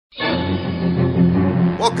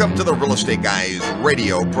Welcome to the Real Estate Guys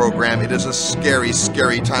radio program. It is a scary,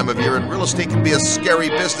 scary time of year, and real estate can be a scary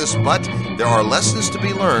business, but there are lessons to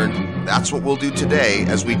be learned. That's what we'll do today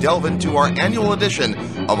as we delve into our annual edition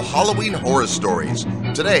of Halloween Horror Stories.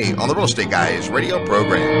 Today on the Real Estate Guys radio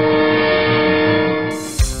program.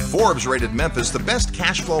 Forbes rated Memphis the best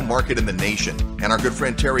cash flow market in the nation, and our good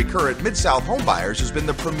friend Terry Kerr at Mid-South Home Buyers has been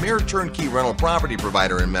the premier turnkey rental property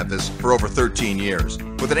provider in Memphis for over 13 years.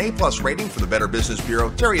 With an A-plus rating from the Better Business Bureau,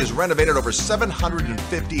 Terry has renovated over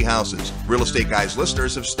 750 houses. Real Estate Guys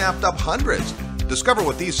listeners have snapped up hundreds. Discover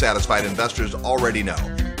what these satisfied investors already know.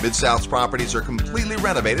 Mid-South's properties are completely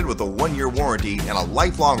renovated with a 1-year warranty and a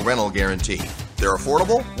lifelong rental guarantee. They're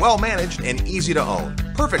affordable, well-managed, and easy to own.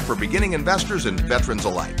 Perfect for beginning investors and veterans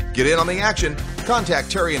alike. Get in on the action.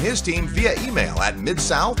 Contact Terry and his team via email at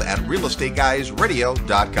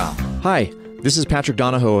midsouth@realestateguysradio.com. Hi, this is Patrick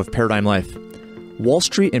Donahoe of Paradigm Life. Wall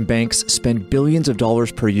Street and banks spend billions of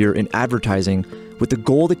dollars per year in advertising with the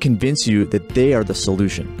goal to convince you that they are the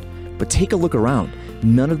solution. But take a look around.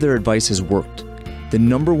 None of their advice has worked. The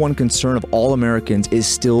number one concern of all Americans is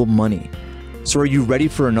still money. So are you ready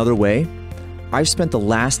for another way? I've spent the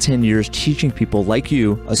last 10 years teaching people like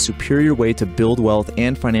you a superior way to build wealth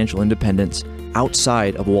and financial independence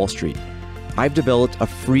outside of Wall Street. I've developed a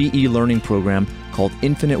free e-learning program called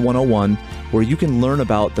Infinite 101 where you can learn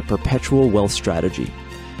about the perpetual wealth strategy.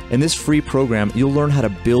 In this free program, you'll learn how to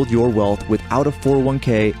build your wealth without a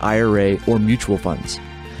 401k, IRA, or mutual funds.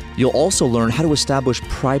 You'll also learn how to establish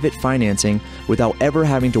private financing without ever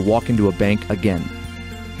having to walk into a bank again.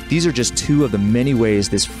 These are just two of the many ways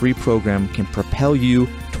this free program can propel you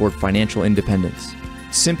toward financial independence.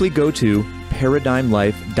 Simply go to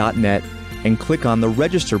paradigmlife.net and click on the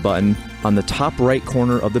register button on the top right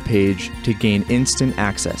corner of the page to gain instant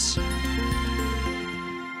access.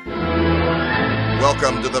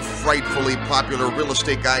 Welcome to the frightfully popular Real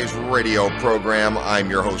Estate Guys radio program.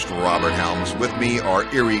 I'm your host, Robert Helms. With me, our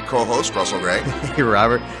eerie co-host, Russell Gray. Hey,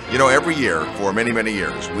 Robert. You know, every year, for many, many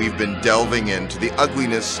years, we've been delving into the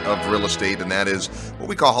ugliness of real estate, and that is what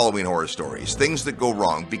we call Halloween horror stories, things that go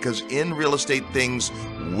wrong, because in real estate, things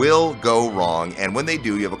will go wrong, and when they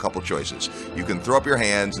do, you have a couple choices. You can throw up your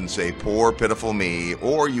hands and say, poor, pitiful me,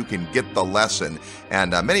 or you can get the lesson.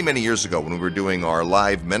 And many, many years ago, when we were doing our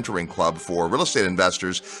live mentoring club for real estate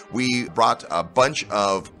investors, we brought a bunch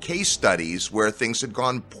of case studies where things had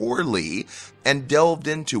gone poorly and delved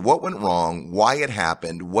into what went wrong, why it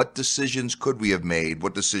happened, what decisions could we have made,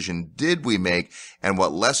 what decision did we make, and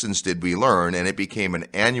what lessons did we learn. And it became an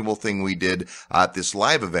annual thing we did at this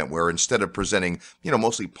live event where instead of presenting,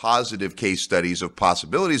 mostly positive case studies of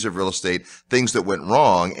possibilities of real estate, things that went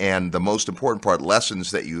wrong, and the most important part,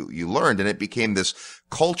 lessons that you learned. And it became this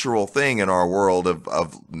cultural thing in our world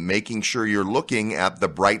of making sure you're looking at the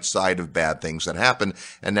bright side of bad things that happen.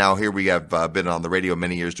 And now here we have been on the radio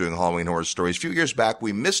many years doing Halloween horror stories. A few years back,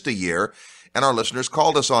 we missed a year, and our listeners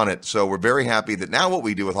called us on it. So we're very happy that now what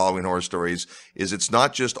we do with Halloween horror stories is it's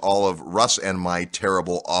not just all of Russ and my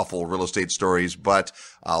terrible, awful real estate stories, but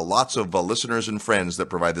lots of listeners and friends that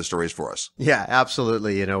provide the stories for us. Yeah,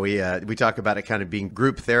 absolutely. We talk about it kind of being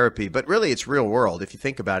group therapy, but really it's real world. If you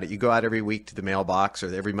think about it, you go out every week to the mailbox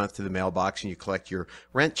or every month to the mailbox and you collect your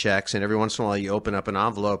rent checks, and every once in a while you open up an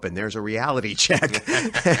envelope and there's a reality check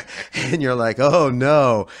and you're like, oh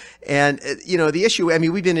no. And the issue,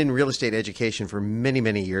 we've been in real estate education for many,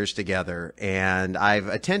 many years together, and I've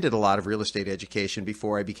attended a lot of real estate education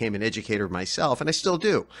before I became an educator myself, and I still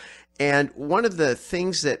do. And one of the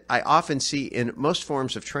things that I often see in most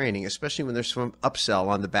forms of training, especially when there's some upsell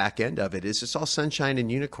on the back end of it, is it's all sunshine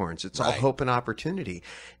and unicorns. It's all hope and opportunity.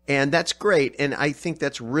 And that's great. And I think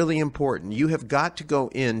that's really important. You have got to go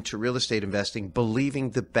into real estate investing believing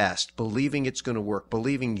the best, believing it's going to work,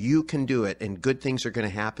 believing you can do it, and good things are going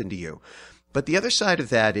to happen to you. But the other side of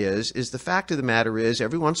that is the fact of the matter is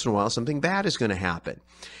every once in a while something bad is going to happen.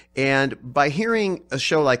 And by hearing a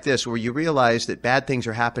show like this where you realize that bad things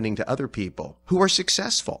are happening to other people who are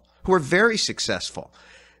successful, who are very successful,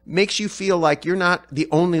 makes you feel like you're not the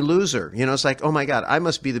only loser. It's like, oh my God, I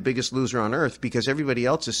must be the biggest loser on earth because everybody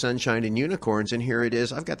else is sunshine and unicorns. And here it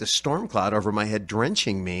is. I've got this storm cloud over my head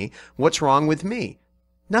drenching me. What's wrong with me?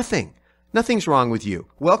 Nothing. Nothing's wrong with you.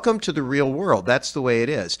 Welcome to the real world. That's the way it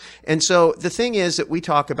is. And so the thing is that we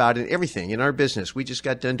talk about in everything in our business. We just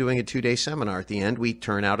got done doing a 2-day seminar. At the end, we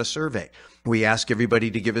turn out a survey. We ask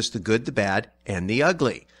everybody to give us the good, the bad, and the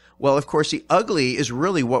ugly. Well, of course, the ugly is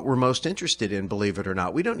really what we're most interested in, believe it or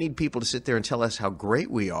not. We don't need people to sit there and tell us how great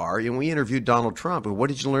we are. And we interviewed Donald Trump. And what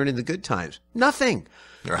did you learn in the good times? Nothing.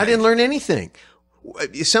 Right. I didn't learn anything.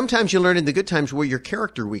 Sometimes you learn in the good times where your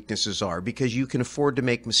character weaknesses are because you can afford to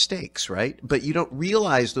make mistakes, right? But you don't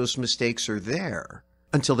realize those mistakes are there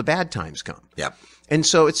until the bad times come. Yep. And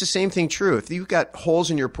so it's the same thing true. If you've got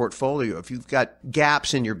holes in your portfolio, if you've got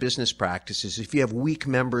gaps in your business practices, if you have weak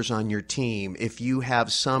members on your team, if you have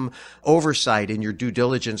some oversight in your due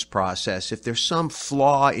diligence process, if there's some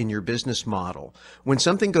flaw in your business model, when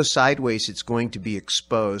something goes sideways, it's going to be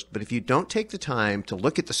exposed. But if you don't take the time to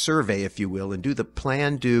look at the survey, if you will, and do the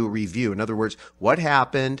plan, do, review, in other words, what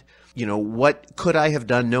happened? What could I have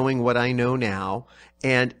done knowing what I know now?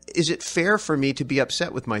 And is it fair for me to be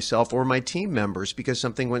upset with myself or my team members because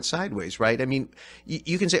something went sideways, right? I mean,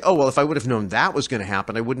 you can say, oh, well, if I would have known that was going to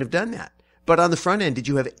happen, I wouldn't have done that. But on the front end, did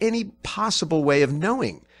you have any possible way of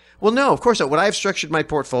knowing? Well, no, of course not. Would I have structured my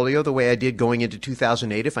portfolio the way I did going into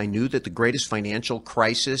 2008 if I knew that the greatest financial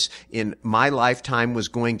crisis in my lifetime was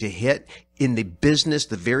going to hit in the business,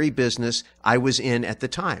 the very business I was in at the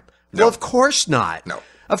time? No. Well, of course not. No.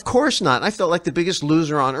 Of course not. I felt like the biggest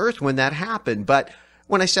loser on earth when that happened. But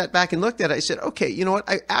when I sat back and looked at it, I said, okay, you know what?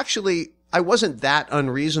 I wasn't that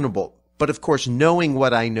unreasonable. But of course, knowing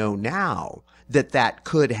what I know now, that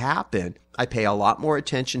could happen, I pay a lot more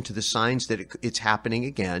attention to the signs that it's happening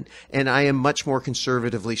again. And I am much more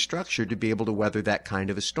conservatively structured to be able to weather that kind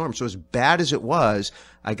of a storm. So as bad as it was,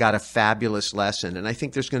 I got a fabulous lesson. And I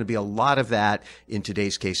think there's going to be a lot of that in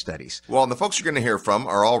today's case studies. Well, and the folks you're going to hear from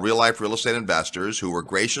are all real-life real estate investors who were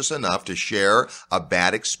gracious enough to share a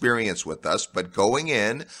bad experience with us. But going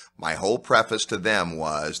in, my whole preface to them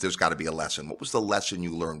was, there's got to be a lesson. What was the lesson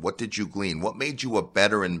you learned? What did you glean? What made you a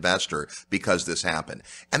better investor because this happened?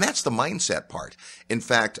 And that's the mindset part. In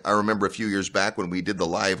fact, I remember a few years back when we did the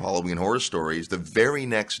live Halloween horror stories, the very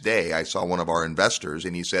next day I saw one of our investors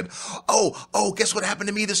and he said, oh, guess what happened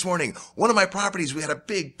to me this morning? One of my properties, we had a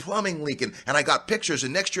big plumbing leak and I got pictures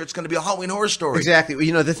and next year it's going to be a Halloween horror story.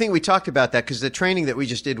 Exactly. Well, the thing we talked about that, because the training that we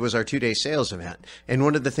just did was our 2-day sales event. And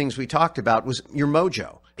one of the things we talked about was your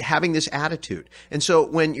mojo, having this attitude. And so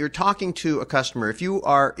when you're talking to a customer, if you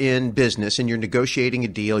are in business and you're negotiating a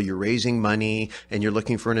deal, you're raising money and you're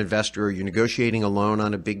looking for an investor, or you're negotiating a loan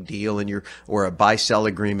on a big deal and or a buy-sell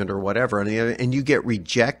agreement or whatever, and you get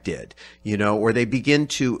rejected, or they begin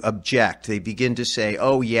to object. They begin to say,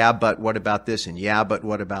 oh, yeah, but what about this? And yeah, but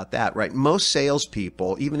what about that, right? Most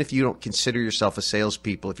salespeople, even if you don't consider yourself a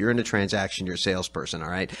salespeople, if you're in a transaction, you're a salesperson, all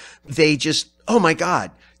right? They just, oh my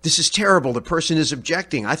God, this is terrible. The person is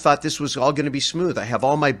objecting. I thought this was all going to be smooth. I have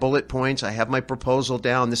all my bullet points. I have my proposal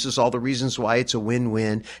down. This is all the reasons why it's a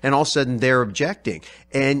win-win. And all of a sudden they're objecting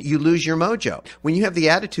and you lose your mojo. When you have the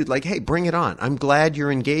attitude like, hey, bring it on. I'm glad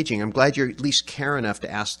you're engaging. I'm glad you at least care enough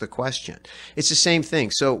to ask the question. It's the same thing.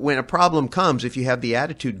 So when a problem comes, if you have the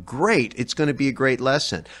attitude, great, it's going to be a great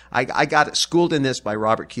lesson. I got schooled in this by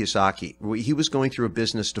Robert Kiyosaki. He was going through a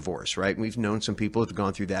business divorce, right? And we've known some people who've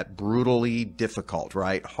gone through that, brutally difficult,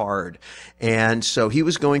 right? Hard. And so he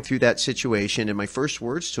was going through that situation, and my first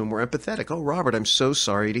words to him were empathetic. Oh, Robert, I'm so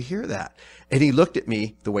sorry to hear that. And he looked at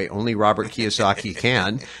me the way only Robert Kiyosaki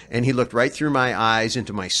can, and he looked right through my eyes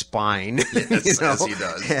into my spine. Yes, as he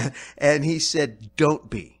does. And he said, don't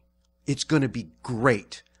be. It's going to be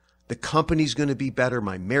great. The company's going to be better.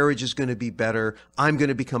 My marriage is going to be better. I'm going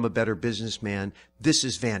to become a better businessman. This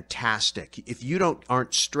is fantastic. If you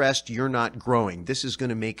aren't stressed, you're not growing. This is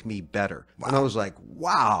going to make me better. Wow. And I was like,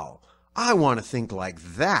 wow, I want to think like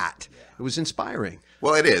that. Yeah. It was inspiring.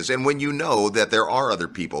 Well, it is. And when you know that there are other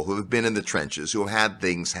people who have been in the trenches, who have had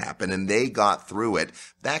things happen, and they got through it,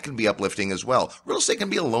 that can be uplifting as well. Real estate can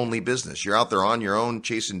be a lonely business. You're out there on your own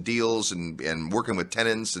chasing deals and working with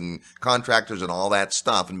tenants and contractors and all that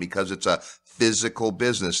stuff. And because it's a physical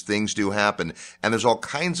business, things do happen. And there's all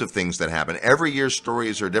kinds of things that happen. Every year's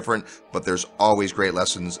stories are different, but there's always great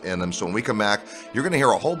lessons in them. So when we come back, you're going to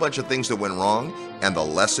hear a whole bunch of things that went wrong and the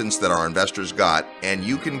lessons that our investors got. And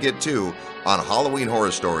you can get too on Halloween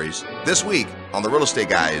Horror Stories this week on the Real Estate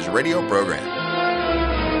Guys radio program.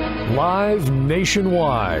 Live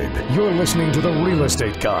nationwide, you're listening to the Real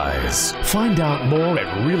Estate Guys. Find out more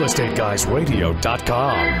at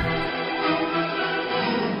realestateguysradio.com.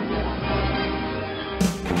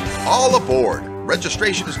 All aboard!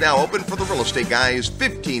 Registration is now open for the Real Estate Guys'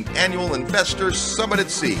 15th Annual Investor Summit at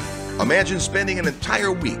Sea. Imagine spending an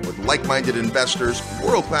entire week with like-minded investors,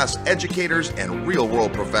 world-class educators, and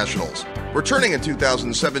real-world professionals. Returning in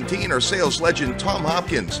 2017 are sales legend Tom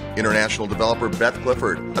Hopkins, international developer Beth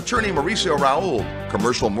Clifford, attorney Mauricio Raul,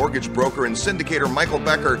 commercial mortgage broker and syndicator Michael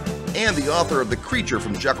Becker, and the author of The Creature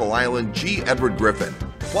from Jekyll Island, G. Edward Griffin.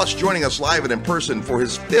 Plus, joining us live and in person for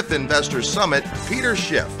his 5th Investor Summit, Peter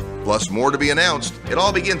Schiff. plus more to be announced. It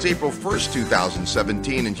all begins April 1st,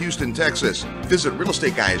 2017 in Houston, Texas. Visit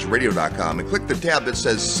realestateguysradio.com and click the tab that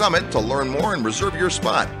says Summit to learn more and reserve your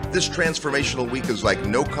spot. This transformational week is like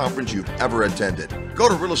no conference you've ever attended. Go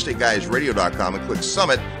to realestateguysradio.com and click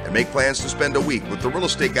Summit and make plans to spend a week with the Real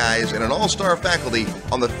Estate Guys and an all-star faculty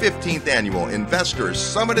on the 15th Annual Investors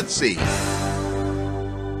Summit at Sea.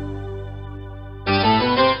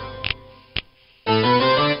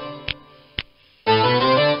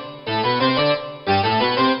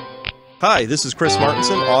 Hi, this is Chris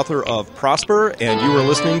Martinson, author of Prosper, and you are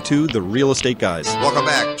listening to The Real Estate Guys. Welcome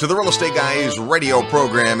back to the Real Estate Guys radio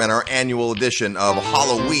program and our annual edition of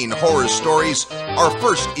Halloween Horror Stories. Our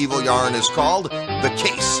first evil yarn is called The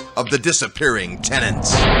Case of the Disappearing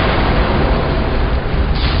Tenants.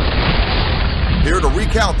 Here to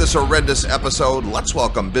recount this horrendous episode, let's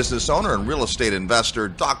welcome business owner and real estate investor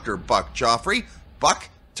Dr. Buck Joffrey. Buck,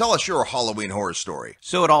 tell us your Halloween horror story.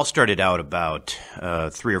 So it all started out about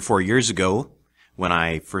 3 or 4 years ago when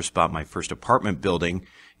I first bought my first apartment building.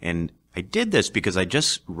 And I did this because I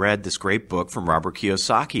just read this great book from Robert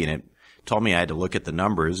Kiyosaki, and it told me I had to look at the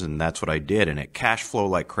numbers, and that's what I did. And it cash flowed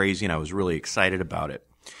like crazy, and I was really excited about it.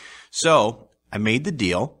 So I made the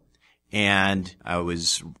deal, and I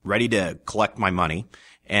was ready to collect my money.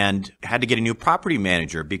 And had to get a new property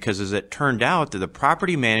manager because, as it turned out, that the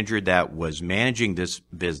property manager that was managing this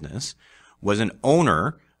business was an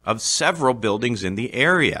owner of several buildings in the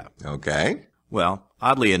area. Okay. Well,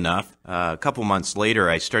 oddly enough, a couple months later,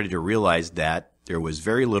 I started to realize that there was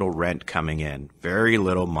very little rent coming in, very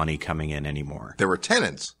little money coming in anymore. There were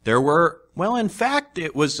tenants. There were, well, in fact,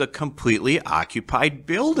 it was a completely occupied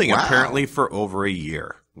building, Wow. apparently for over a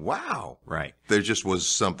year. Wow. Right. There just was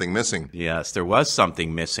something missing. Yes, there was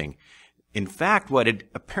something missing. In fact, what had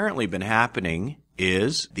apparently been happening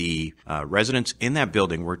is the residents in that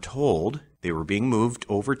building were told they were being moved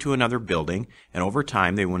over to another building, and over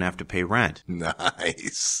time they wouldn't have to pay rent.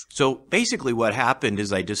 Nice. So basically what happened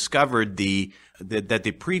is I discovered that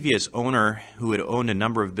the previous owner, who had owned a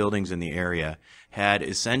number of buildings in the area, had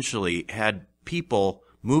essentially had people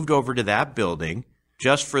moved over to that building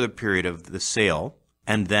just for the period of the sale.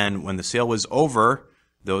 And then when the sale was over,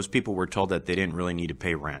 those people were told that they didn't really need to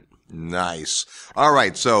pay rent. Nice. All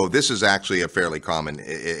right. So this is actually a fairly common.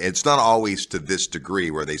 It's not always to this degree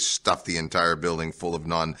where they stuff the entire building full of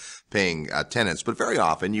non-paying tenants, but very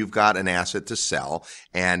often you've got an asset to sell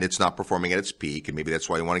and it's not performing at its peak, and maybe that's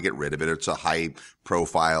why you want to get rid of it. It's a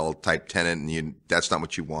high-profile type tenant, and that's not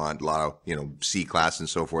what you want. A lot of C class and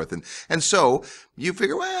so forth, and so you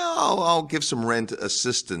figure, well, I'll give some rent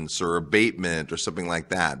assistance or abatement or something like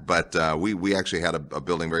that. But we actually had a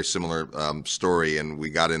building very similar story, and we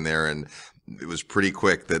got in there. And it was pretty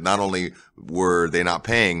quick that not only were they not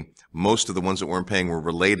paying, most of the ones that weren't paying were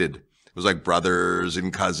related. It was like brothers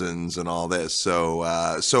and cousins and all this.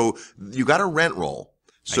 So you got a rent roll.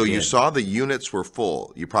 So you saw the units were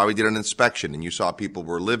full. You probably did an inspection and you saw people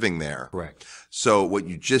were living there. Correct. So what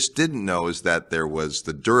you just didn't know is that there was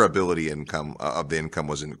the durability income of the income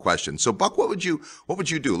was in question. So Buck, what would you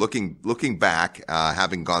do looking back,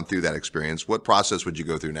 having gone through that experience? What process would you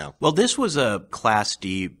go through now? Well, this was a Class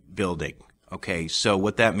D building. Okay, so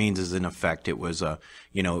what that means is, in effect, it was a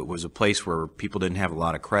place where people didn't have a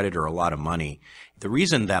lot of credit or a lot of money. The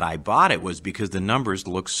reason that I bought it was because the numbers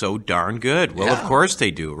look so darn good. Well, Of course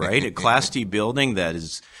they do, right? A Class D building that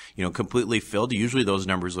is, completely filled, usually those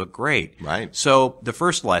numbers look great. Right. So the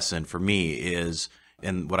first lesson for me is,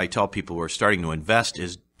 and what I tell people who are starting to invest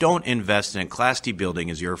is, don't invest in a Class D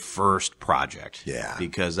building as your first project. Yeah.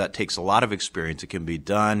 Because that takes a lot of experience. It can be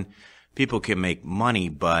done. People can make money,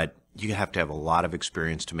 but you have to have a lot of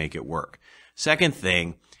experience to make it work. Second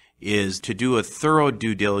thing is to do a thorough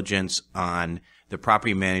due diligence on the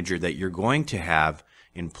property manager that you're going to have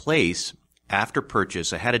in place after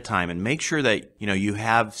purchase ahead of time, and make sure that you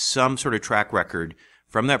have some sort of track record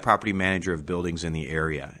from that property manager of buildings in the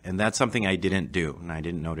area. And that's something I didn't do, and I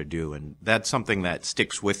didn't know to do, and that's something that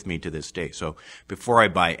sticks with me to this day. So before I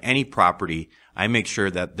buy any property, I make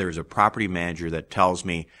sure that there's a property manager that tells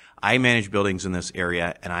me, I manage buildings in this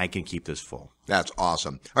area and I can keep this full. That's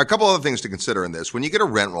awesome. All right, a couple other things to consider in this. When you get a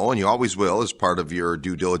rent roll, and you always will as part of your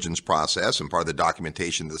due diligence process and part of the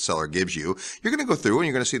documentation the seller gives you, you're going to go through and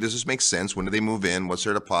you're going to see, does this make sense? When do they move in? What's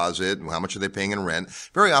their deposit? How much are they paying in rent?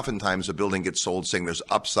 Very oftentimes a building gets sold saying there's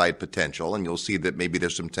upside potential, and you'll see that maybe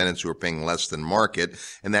there's some tenants who are paying less than market,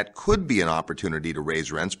 and that could be an opportunity to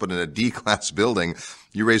raise rents. But in a D-class building,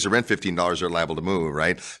 you raise the rent $15, they're liable to move,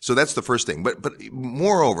 right? So that's the first thing. But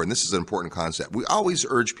moreover, and this is an important concept, we always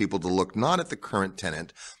urge people to look not at the current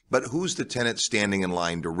tenant, but who's the tenant standing in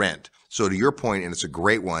line to rent. So to your point, and it's a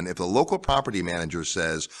great one, if the local property manager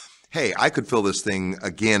says, hey, I could fill this thing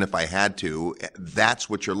again if I had to. That's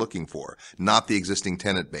what you're looking for, not the existing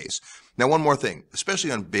tenant base. Now, one more thing,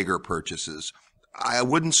 especially on bigger purchases, I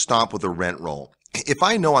wouldn't stop with a rent roll. If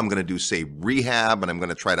I know I'm going to do, say, rehab and I'm going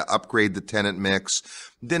to try to upgrade the tenant mix,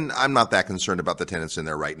 then I'm not that concerned about the tenants in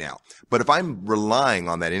there right now. But if I'm relying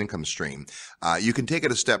on that income stream, you can take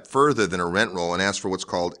it a step further than a rent roll and ask for what's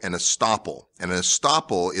called an estoppel. And an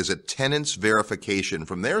estoppel is a tenant's verification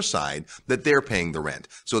from their side that they're paying the rent.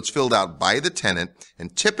 So it's filled out by the tenant,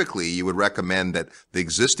 and typically you would recommend that the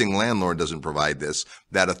existing landlord doesn't provide this,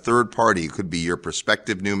 that a third party, could be your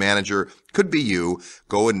prospective new manager, could be you,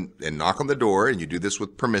 go and knock on the door, and you do this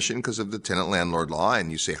with permission because of the tenant-landlord law,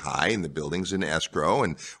 and you say, hi, and the building's in escrow,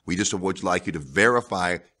 and we just would like you to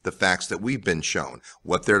verify the facts that we've been shown,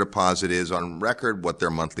 what their deposit is on record, what their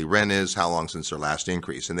monthly rent is, how long since their last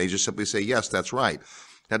increase. And they just simply say, yes, that's right.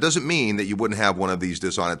 Now, it doesn't mean that you wouldn't have one of these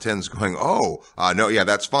dishonest tenants going, no, yeah,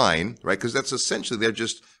 that's fine, right? Because that's essentially, they're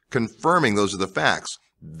just confirming those are the facts.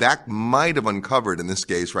 That might have uncovered in this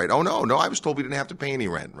case, right? Oh, no, I was told we didn't have to pay any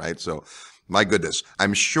rent, right? So, my goodness,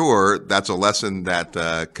 I'm sure that's a lesson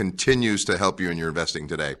that continues to help you in your investing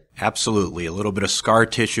today. Absolutely. A little bit of scar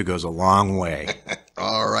tissue goes a long way.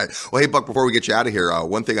 All right. Well, hey, Buck, before we get you out of here,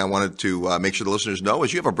 one thing I wanted to make sure the listeners know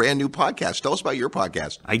is you have a brand new podcast. Tell us about your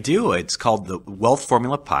podcast. I do. It's called the Wealth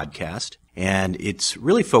Formula Podcast. And it's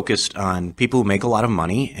really focused on people who make a lot of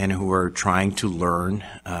money and who are trying to learn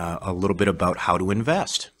a little bit about how to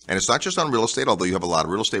invest. And it's not just on real estate, although you have a lot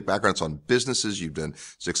of real estate background. It's on businesses. You've done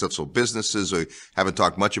successful businesses. We haven't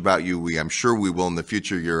talked much about you. I'm sure we will in the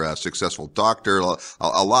future. You're a successful doctor,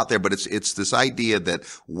 a lot there. But it's this idea that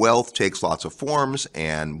wealth takes lots of forms.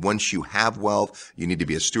 And once you have wealth, you need to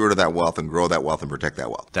be a steward of that wealth and grow that wealth and protect that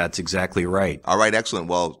wealth. That's exactly right. All right. Excellent.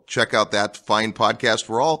 Well, check out that fine podcast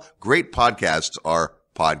for all. Great podcasts are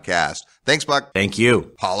podcasts. Thanks, Buck. Thank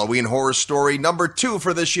you. Halloween horror story number 2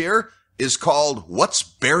 for this year is called What's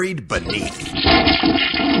Buried Beneath.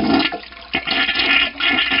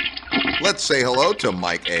 Let's say hello to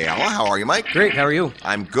Mike Ayala. How are you, Mike? Great. How are you?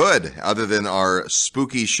 I'm good. Other than our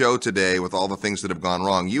spooky show today with all the things that have gone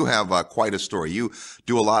wrong, you have quite a story. You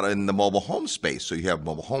do a lot in the mobile home space. So you have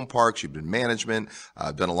mobile home parks. You've been management,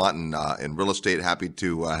 done a lot in real estate. Happy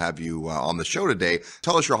to have you on the show today.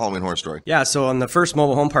 Tell us your Halloween horror story. Yeah. So on the first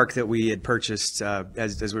mobile home park that we had purchased,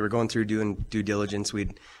 as we were going through doing due diligence,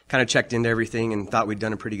 we'd kind of checked into everything and thought we'd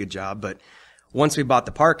done a pretty good job. But once we bought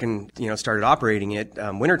the park and started operating it,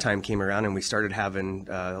 wintertime came around and we started having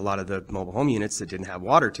a lot of the mobile home units that didn't have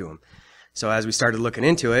water to them. So as we started looking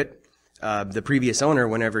into it, the previous owner,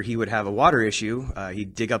 whenever he would have a water issue,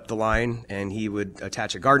 he'd dig up the line and he would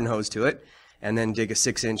attach a garden hose to it and then dig a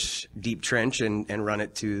 6-inch deep trench and run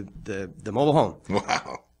it to the mobile home.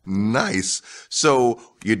 Wow. Nice. So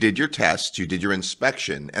you did your tests, you did your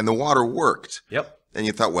inspection, and the water worked. Yep. And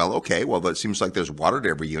you thought, well, okay, well, it seems like there's water to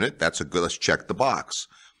every unit. That's a good, let's check the box.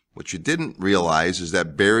 What you didn't realize is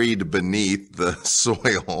that buried beneath the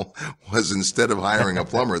soil was, instead of hiring a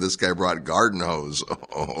plumber, this guy brought garden hose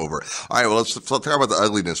over. All right, well, let's talk about the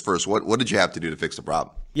ugliness first. What did you have to do to fix the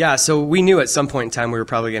problem? Yeah, so we knew at some point in time we were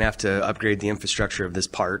probably going to have to upgrade the infrastructure of this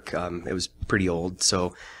park. It was pretty old,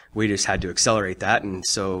 so we just had to accelerate that. And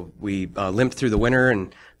so we limped through the winter,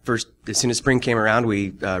 and first, as soon as spring came around,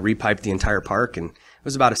 we repiped the entire park, and it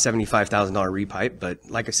was about a $75,000 repipe. But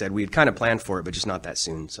like I said, we had kind of planned for it, but just not that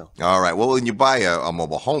soon. So. All right. Well, when you buy a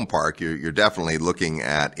mobile home park, you're definitely looking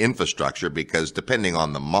at infrastructure, because depending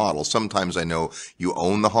on the model, sometimes I know you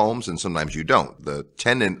own the homes and sometimes you don't. The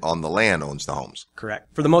tenant on the land owns the homes. Correct.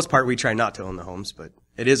 For the most part, we try not to own the homes, but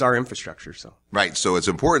it is our infrastructure. So. Right. So it's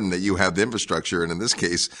important that you have the infrastructure, and in this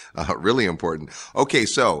case, really important. Okay.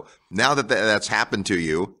 So now that that's happened to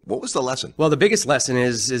you, what was the lesson? Well, the biggest lesson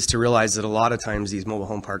is to realize that a lot of times these mobile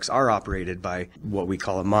home parks are operated by what we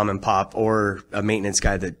call a mom and pop, or a maintenance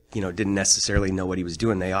guy that, didn't necessarily know what he was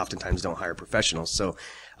doing. They oftentimes don't hire professionals. So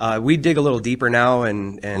we dig a little deeper now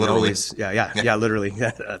and literally. Always, yeah, literally.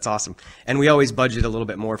 That's awesome. And we always budget a little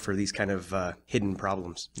bit more for these kind of hidden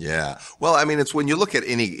problems. Yeah. Well, I mean, it's when you look at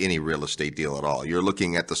any real estate deal at all, you're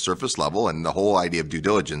looking at the surface level, and the whole idea of due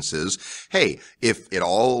diligence is, hey, if it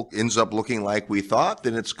all ends up looking like we thought,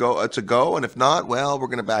 then it's a go. And if not, well, we're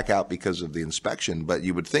going to back out because of the inspection. But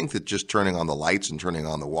you would think that just turning on the lights and turning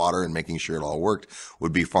on the water and making sure it all worked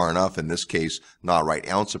would be far enough. In this case, not right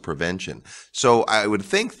ounce of prevention. So I would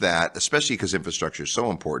think think that, especially because infrastructure is so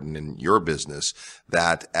important in your business,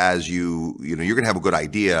 that as you're going to have a good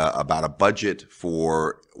idea about a budget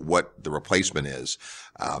for what the replacement is.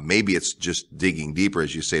 Maybe it's just digging deeper,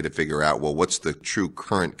 as you say, to figure out, well, what's the true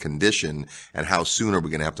current condition and how soon are we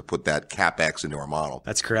going to have to put that CapEx into our model?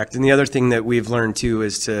 That's correct. And the other thing that we've learned too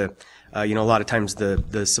is to, a lot of times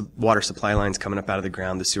the water supply lines coming up out of the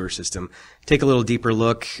ground, the sewer system, take a little deeper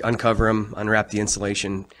look, uncover them, unwrap the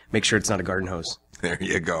insulation, make sure it's not a garden hose. There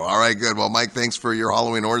you go. All right, good. Well, Mike, thanks for your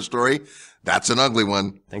Halloween horror story. That's an ugly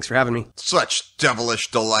one. Thanks for having me. Such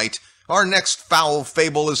devilish delight. Our next foul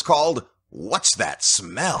fable is called, What's That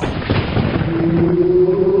Smell?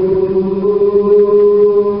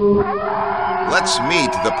 Let's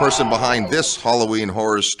meet the person behind this Halloween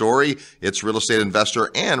horror story. It's real estate investor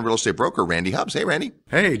and real estate broker, Randy Hubbs. Hey, Randy.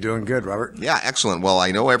 Hey, doing good, Robert. Yeah, excellent. Well,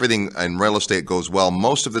 I know everything in real estate goes well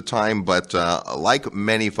most of the time, but like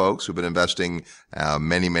many folks who've been investing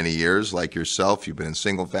many, many years, like yourself, you've been in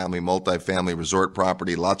single-family, multifamily, resort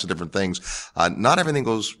property, lots of different things. Not everything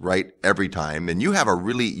goes right every time, and you have a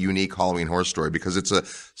really unique Halloween horror story because it's a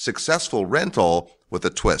successful rental with a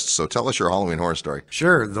twist. So tell us your Halloween horror story.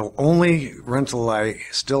 Sure. The only rental I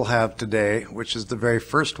still have today, which is the very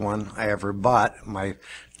first one I ever bought, my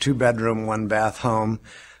 2-bedroom, 1-bath home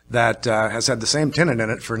that has had the same tenant in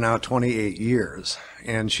it for now 28 years.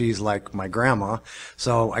 And she's like my grandma,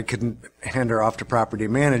 so I couldn't hand her off to property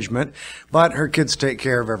management, but her kids take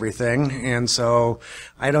care of everything, and so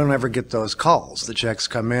I don't ever get those calls. The checks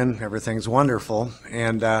come in, everything's wonderful,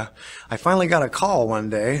 and I finally got a call one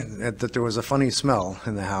day that there was a funny smell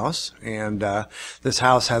in the house, and this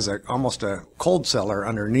house has almost a cold cellar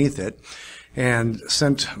underneath it, and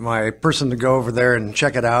sent my person to go over there and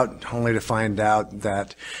check it out, only to find out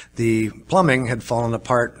that the plumbing had fallen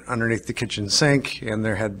apart underneath the kitchen sink, and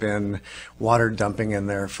there had been water dumping in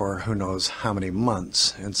there for who knows how many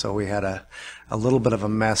months. And so we had a little bit of a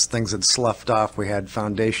mess. Things had sloughed off. We had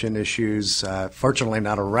foundation issues, fortunately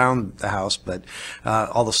not around the house, but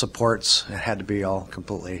all the supports had to be all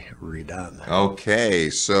completely redone. Okay,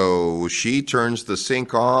 so she turns the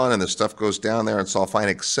sink on and the stuff goes down there and it's all fine,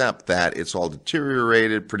 except that it's all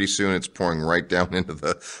deteriorated. Pretty soon it's pouring right down into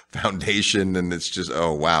the foundation, and it's just,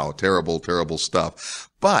 oh wow, terrible, terrible stuff.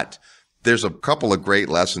 But there's a couple of great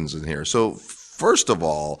lessons in here. So first of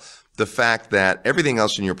all, the fact that everything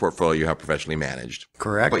else in your portfolio you have professionally managed.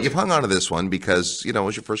 Correct. But you've hung on to this one because, it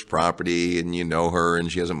was your first property and you know her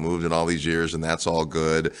and she hasn't moved in all these years, and that's all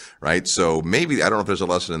good, right? So maybe, I don't know if there's a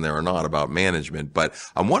lesson in there or not about management, but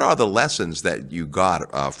what are the lessons that you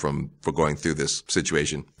got for going through this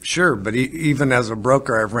situation? Sure, but even as a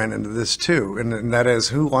broker, I've ran into this too, and that is,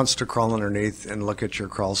 who wants to crawl underneath and look at your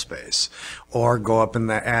crawl space or go up in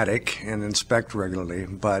the attic and inspect regularly?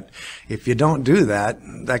 But if you don't do that,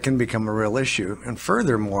 that can become a real issue. And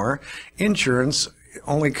furthermore, insurance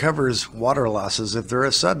only covers water losses if they're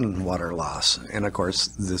a sudden water loss. And of course,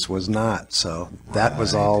 this was not. So that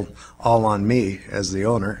was all on me as the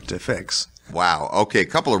owner to fix. Wow. Okay. A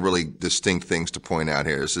couple of really distinct things to point out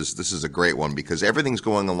here. This is a great one because everything's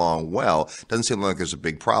going along well. Doesn't seem like there's a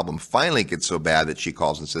big problem. Finally, it gets so bad that she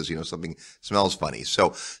calls and says, something smells funny.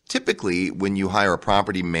 So typically when you hire a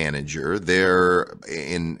property manager, they're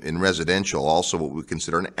in residential also what we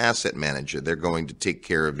consider an asset manager. They're going to take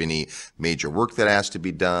care of any major work that has to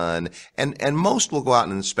be done. And most will go out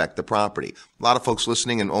and inspect the property. A lot of folks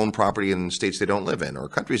listening and own property in states they don't live in or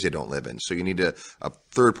countries they don't live in. So you need a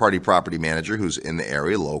third-party property manager who's in the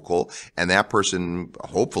area, local, and that person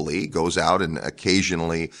hopefully goes out and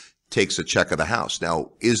occasionally takes a check of the house. Now,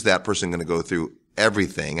 is that person going to go through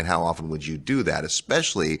everything, and how often would you do that?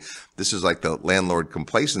 Especially, this is like the landlord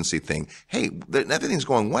complacency thing. Hey, everything's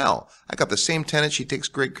going well. I got the same tenant. She takes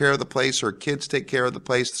great care of the place. Her kids take care of the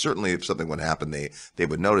place. Certainly, if something would happen, they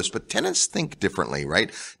would notice. But tenants think differently,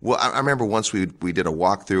 right? Well, I remember once we did a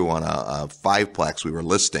walkthrough on a 5-plex we were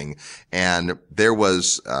listing, and there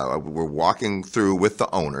was, we're walking through with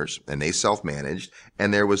the owners, and they self-managed,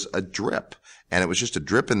 and there was a drip. And it was just a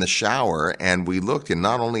drip in the shower, and we looked, and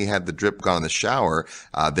not only had the drip gone in the shower,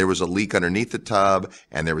 there was a leak underneath the tub,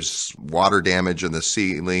 and there was water damage in the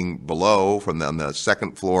ceiling below on the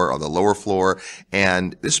second floor or the lower floor,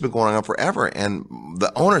 and this has been going on forever. And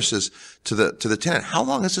the owner says to the tenant, "How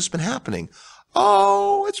long has this been happening?"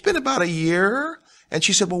 "Oh, it's been about a year." And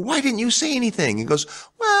she said, "Well, why didn't you say anything?" He goes,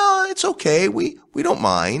 "Well, it's okay. We don't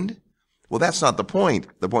mind." Well, that's not the point.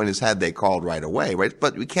 The point is, had they called right away, right?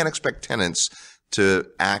 But we can't expect tenants to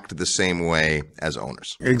act the same way as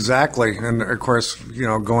owners. Exactly. And of course,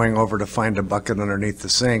 going over to find a bucket underneath the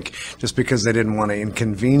sink just because they didn't want to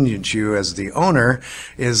inconvenience you as the owner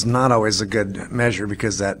is not always a good measure,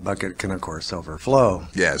 because that bucket can, of course, overflow.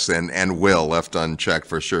 Yes, and will, left unchecked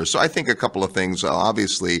for sure. So I think a couple of things.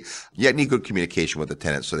 Obviously, you need good communication with the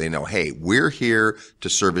tenants so they know, hey, we're here to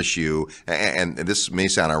service you. And this may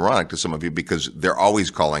sound ironic to some of you because they're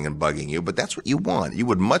always calling and bugging you, but that's what you want. You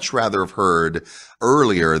would much rather have heard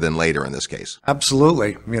earlier than later in this case.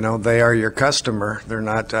 Absolutely. They are your customer. They're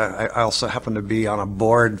not, I also happen to be on a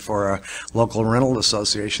board for a local rental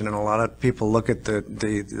association, and a lot of people look at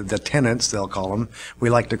the tenants, they'll call them. We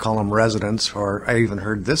like to call them residents, or I even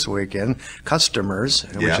heard this weekend, customers,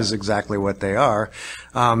 which is exactly what they are.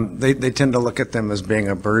 They tend to look at them as being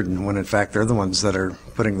a burden when in fact they're the ones that are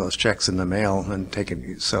putting those checks in the mail and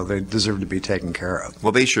so they deserve to be taken care of.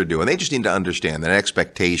 Well, they sure do. And they just need to understand that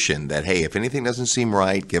expectation that, hey, if anything doesn't seem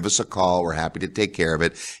right, give us a call. We're happy to take care of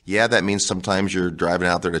it. Yeah, that means sometimes you're driving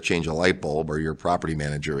out there to change a light bulb, or your property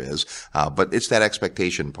manager is. But it's that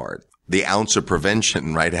expectation part. The ounce of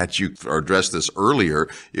prevention, right, had you addressed this earlier,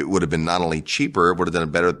 it would have been not only cheaper, it would have done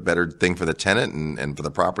a better thing for the tenant and for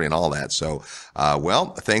the property and all that. So,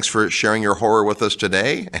 thanks for sharing your horror with us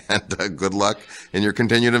today, and good luck in your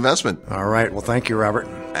continued investment. All right. Well, thank you, Robert.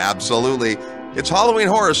 Absolutely. It's Halloween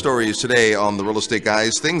Horror Stories today on The Real Estate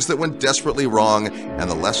Guys, things that went desperately wrong and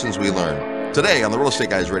the lessons we learned. Today on the Real Estate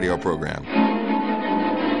Guys radio program.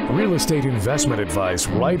 Real estate investment advice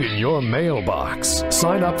right in your mailbox.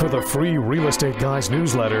 Sign up for the free Real Estate Guys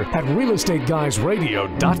newsletter at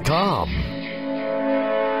realestateguysradio.com.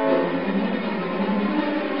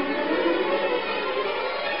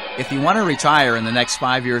 If you want to retire in the next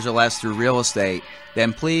 5 years or less through real estate,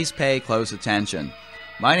 then please pay close attention.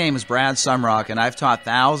 My name is Brad Sumrock, and I've taught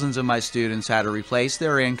thousands of my students how to replace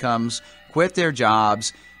their incomes, quit their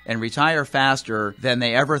jobs, and retire faster than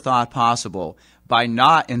they ever thought possible by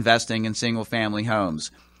not investing in single-family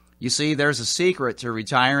homes. You see, there's a secret to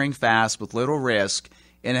retiring fast with little risk,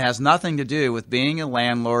 and it has nothing to do with being a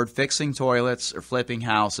landlord, fixing toilets, or flipping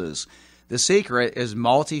houses. The secret is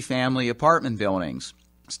multi-family apartment buildings.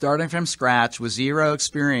 Starting from scratch with zero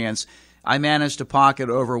experience, I managed to pocket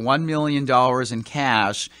over $1 million in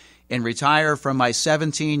cash and retire from my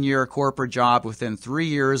 17-year corporate job within 3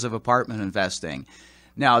 years of apartment investing.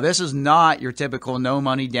 Now, this is not your typical no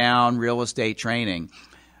money down real estate training.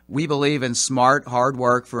 We believe in smart, hard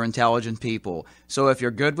work for intelligent people. So if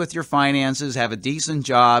you're good with your finances, have a decent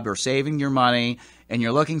job, or saving your money, and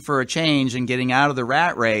you're looking for a change and getting out of the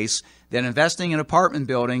rat race, then investing in apartment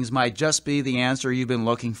buildings might just be the answer you've been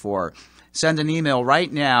looking for. Send an email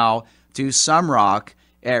right now to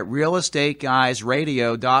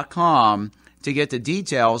sumrock@realestateguysradio.com to get the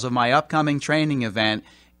details of my upcoming training event.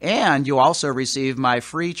 And you'll also receive my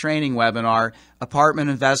free training webinar, Apartment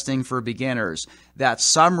Investing for Beginners. That's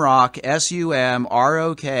Sumrock,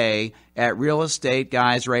 SUMROK,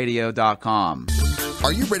 @realestateguysradio.com.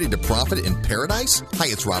 Are you ready to profit in paradise? Hi,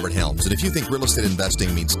 it's Robert Helms, and if you think real estate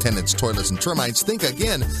investing means tenants, toilets, and termites, think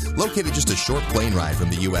again. Located just a short plane ride from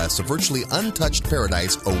the U.S., a virtually untouched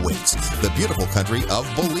paradise awaits, the beautiful country of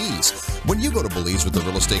Belize. When you go to Belize with the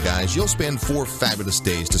Real Estate Guys, you'll spend 4 fabulous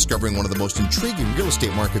days discovering one of the most intriguing real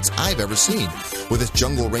estate markets I've ever seen. With its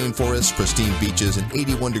jungle rainforests, pristine beaches, and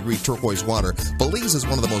 81-degree turquoise water, Belize is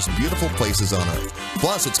one of the most beautiful places on earth.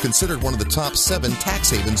 Plus, it's considered one of the top 7 tax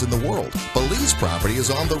havens in the world. Belize property is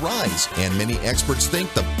on the rise, and many experts think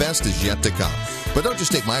the best is yet to come. But don't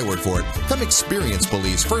just take my word for it. Come experience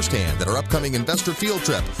Belize firsthand at our upcoming investor field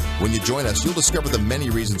trip. When you join us, you'll discover the many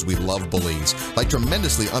reasons we love Belize, like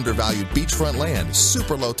tremendously undervalued beachfront land,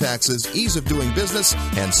 super low taxes, ease of doing business,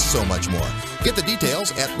 and so much more. Get the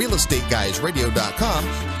details at realestateguysradio.com.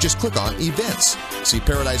 Just click on events. See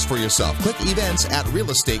paradise for yourself. Click events at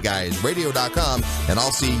realestateguysradio.com, and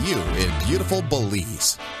I'll see you in beautiful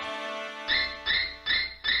Belize.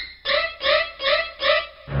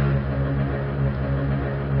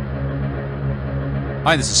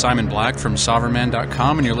 Hi, this is Simon Black from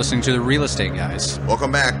SovereignMan.com, and you're listening to The Real Estate Guys.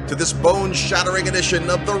 Welcome back to this bone-shattering edition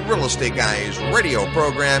of the Real Estate Guys radio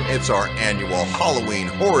program. It's our annual Halloween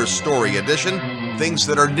Horror Story edition. Things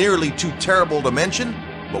that are nearly too terrible to mention,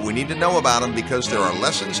 but we need to know about them because there are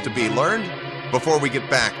lessons to be learned. Before we get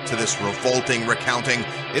back to this revolting recounting,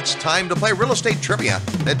 it's time to play Real Estate Trivia.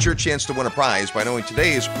 That's your chance to win a prize by knowing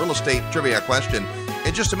today's Real Estate Trivia question.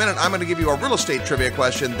 In just a minute, I'm going to give you a real estate trivia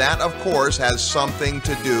question that, of course, has something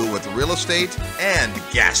to do with real estate and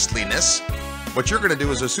ghastliness. What you're going to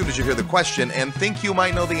do is, as soon as you hear the question and think you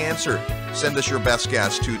might know the answer, send us your best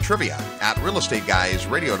guess to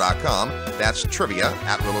trivia@realestateguysradio.com. That's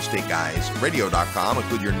trivia@realestateguysradio.com.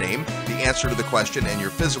 Include your name, the answer to the question, and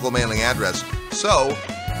your physical mailing address, so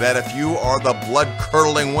that if you are the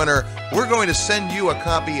blood-curdling winner, we're going to send you a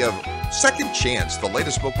copy of Second Chance, the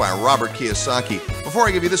latest book by Robert Kiyosaki. Before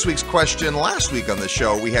I give you this week's question, last week on the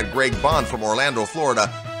show, we had Greg Bond from Orlando, Florida.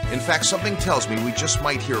 In fact, something tells me we just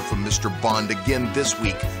might hear from Mr. Bond again this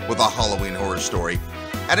week with a Halloween horror story.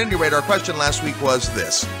 At any rate, our question last week was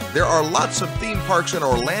this. There are lots of theme parks in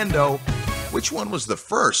Orlando. Which one was the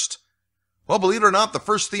first? Well, believe it or not, the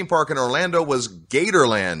first theme park in Orlando was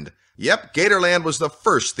Gatorland. Yep, Gatorland was the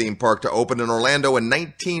first theme park to open in Orlando in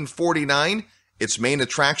 1949. Its main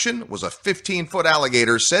attraction was a 15-foot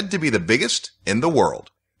alligator said to be the biggest in the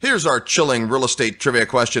world. Here's our chilling real estate trivia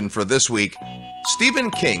question for this week. Stephen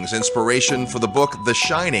King's inspiration for the book The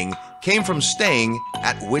Shining came from staying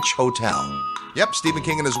at which hotel? Yep, Stephen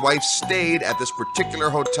King and his wife stayed at this particular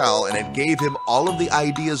hotel, and it gave him all of the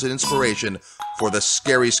ideas and inspiration for the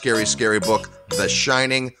scary, scary, scary book, The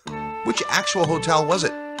Shining. Which actual hotel was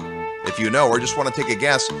it? If you know or just want to take a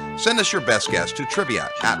guess, send us your best guess to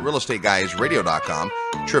trivia@realestateguysradio.com.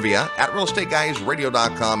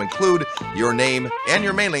 Trivia@realestateguysradio.com. Include your name and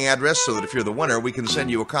your mailing address so that if you're the winner, we can send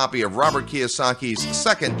you a copy of Robert Kiyosaki's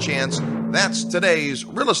Second Chance. That's today's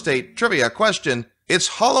real estate trivia question. It's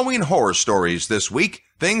Halloween horror stories this week,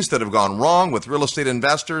 things that have gone wrong with real estate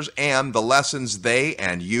investors and the lessons they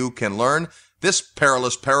and you can learn. This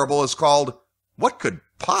perilous parable is called What Could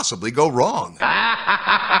Possibly Go Wrong?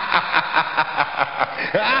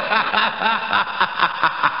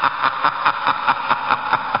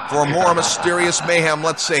 For more mysterious mayhem,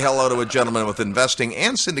 let's say hello to a gentleman with investing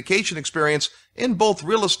and syndication experience in both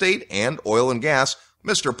real estate and oil and gas,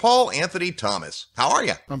 Mr. Paul Anthony Thomas. How are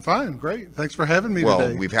you? I'm fine. Great. Thanks for having me today.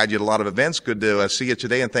 Well, we've had you at a lot of events. Good to see you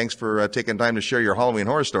today, and thanks for taking time to share your Halloween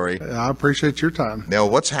horror story. I appreciate your time. Now,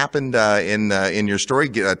 what's happened in your story?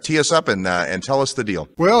 Tee us up and tell us the deal.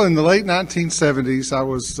 Well, in the late 1970s, I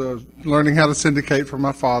was learning how to syndicate for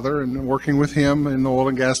my father and working with him in the oil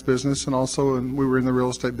and gas business, and also we were in the real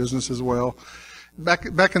estate business as well.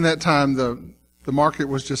 Back in that time, the market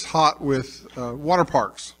was just hot with water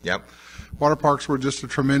parks. Yep. Water parks were just a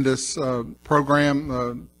tremendous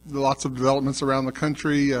program. Lots of developments around the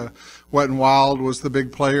country. Wet and Wild was the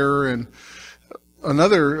big player, and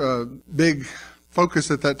another big focus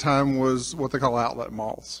at that time was what they call outlet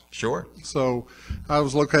malls. Sure. So I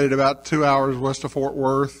was located about 2 hours west of Fort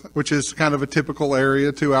Worth, which is kind of a typical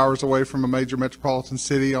area, 2 hours away from a major metropolitan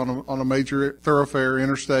city on a major thoroughfare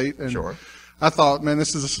interstate. And sure. I thought, man,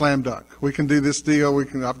 this is a slam dunk. We can do this deal.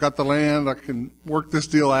 I've got the land. I can work this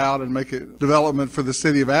deal out and make it development for the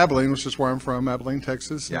city of Abilene, which is where I'm from, Abilene,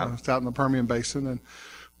 Texas. Yeah. It's out in the Permian Basin. And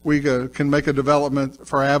we can make a development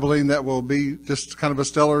for Abilene that will be just kind of a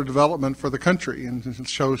stellar development for the country and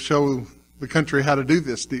show the country how to do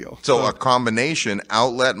this deal. So a combination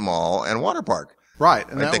outlet mall and water park. Right.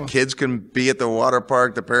 And like the kids can be at the water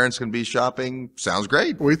park, the parents can be shopping. Sounds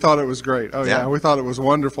great. We thought it was great. Oh, yeah. We thought it was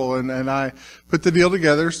wonderful. And I put the deal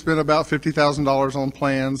together, spent about $50,000 on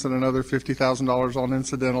plans and another $50,000 on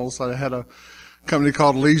incidentals. I had a company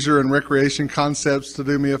called Leisure and Recreation Concepts to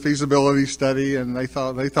do me a feasibility study, and they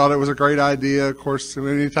thought it was a great idea. Of course,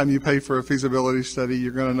 anytime you pay for a feasibility study,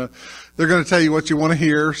 they're going to tell you what you want to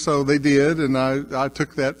hear. So they did, and I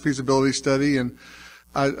took that feasibility study, and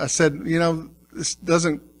I said, this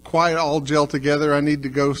doesn't quite all gel together. I need to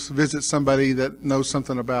go visit somebody that knows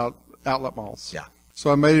something about outlet malls. Yeah. So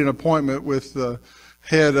I made an appointment with the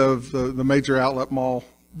head of the major outlet mall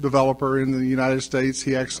developer in the United States.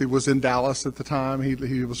 He actually was in Dallas at the time.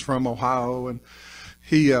 He was from Ohio, and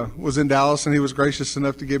he was in Dallas, and he was gracious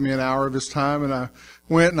enough to give me an hour of his time. And I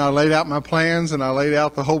went and I laid out my plans, and I laid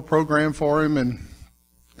out the whole program for him. And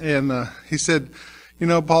he said,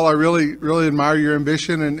 Paul, I really, really admire your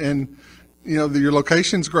ambition, and your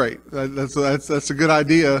location's great. That's a good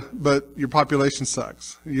idea, but your population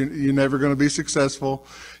sucks. You're never going to be successful.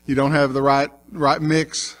 You don't have the right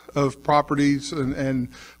mix of properties and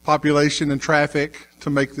population and traffic to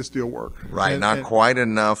make this deal work. Right. Not quite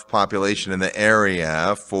enough population in the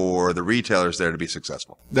area for the retailers there to be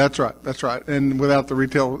successful. That's right. And without the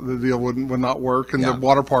retail, the deal would not work, and the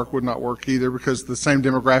water park would not work either, because the same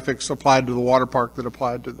demographics applied to the water park that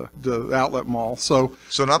applied to the outlet mall. So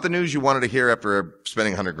not the news you wanted to hear after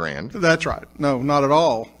spending $100,000. That's right. No, not at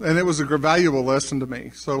all. And it was a valuable lesson to me.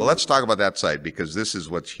 So well, let's talk about that side, because this is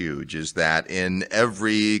what's huge, is that in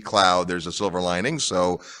every cloud there's a silver lining.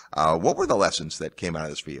 So What were the lessons that came out of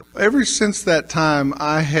this for you? Ever since that time,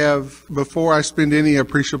 I have, before I spend any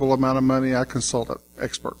appreciable amount of money, I consult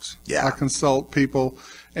experts. Yeah. I consult people,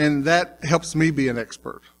 and that helps me be an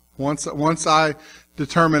expert. Once I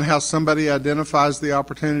determine how somebody identifies the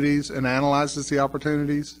opportunities and analyzes the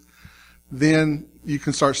opportunities, then you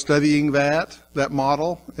can start studying that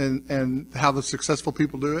model and how the successful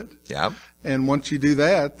people do it. Yeah. And once you do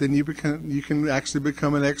that, then you can actually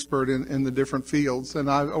become an expert in the different fields. And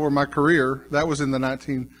over my career, that was in the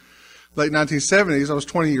late 1970s. I was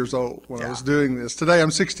 20 years old when I was doing this. Today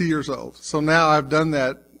I'm 60 years old. So now I've done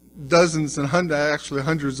that dozens and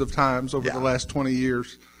hundreds of times over the last 20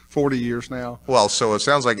 years. 40 years now. Well, so it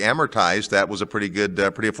sounds like amortized. That was a pretty good,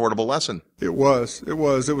 pretty affordable lesson. It was a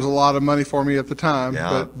lot of money for me at the time,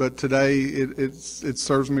 Yeah. but today it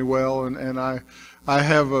serves me well, and I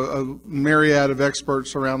have a myriad of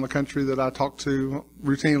experts around the country that I talk to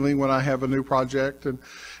routinely when I have a new project, and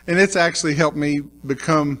it's actually helped me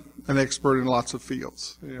become an expert in lots of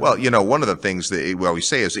fields. You know? Well, one of the things that we always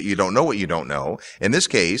say is that you don't know what you don't know. In this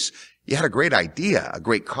case, you had a great idea, a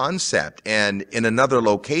great concept, and in another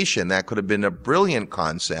location that could have been a brilliant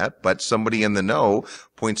concept, but somebody in the know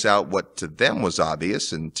points out what to them was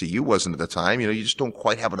obvious and to you wasn't at the time. You just don't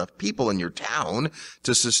quite have enough people in your town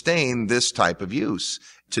to sustain this type of use.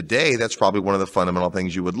 Today, that's probably one of the fundamental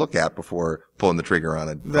things you would look at before pulling the trigger on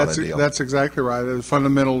a deal. That's exactly right. That's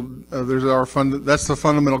the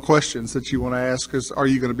fundamental questions that you want to ask is, are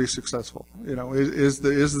you going to be successful? Is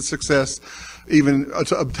the success even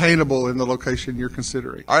obtainable in the location you're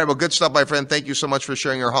considering? All right, well, good stuff, my friend. Thank you so much for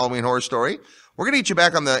sharing your Halloween horror story. We're going to get you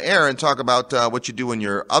back on the air and talk about what you do in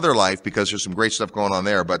your other life, because there's some great stuff going on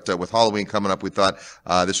there. But with Halloween coming up, we thought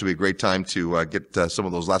this would be a great time to get some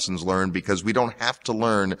of those lessons learned, because we don't have to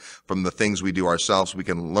learn from the things we do ourselves. We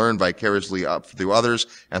can learn vicariously through others,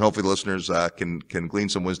 and hopefully the listeners can glean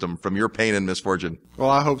some wisdom from your pain and misfortune. Well,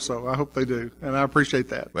 I hope so. I hope they do, and I appreciate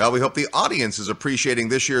that. Well, we hope the audience is appreciating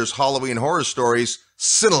this year's Halloween horror stories.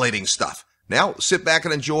 Scintillating stuff. Now, sit back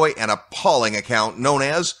and enjoy an appalling account known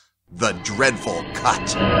as The Dreadful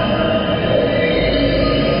Cut.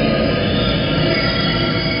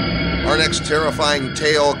 Our next terrifying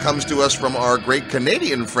tale comes to us from our great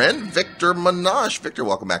Canadian friend, Victor Menashe. Victor,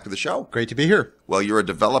 welcome back to the show. Great to be here. Well, you're a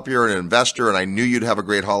developer and an investor, and I knew you'd have a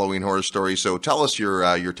great Halloween horror story, so tell us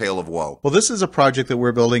your tale of woe. Well, this is a project that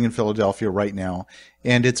we're building in Philadelphia right now,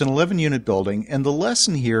 and it's an 11-unit building, and the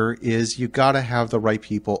lesson here is you got to have the right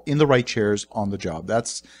people in the right chairs on the job.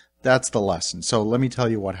 That's the lesson. So let me tell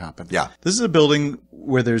you what happened. Yeah. This is a building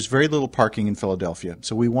where there's very little parking in Philadelphia.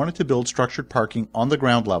 So we wanted to build structured parking on the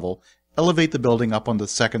ground level, elevate the building up on the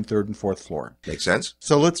second, third, and fourth floor. Makes sense.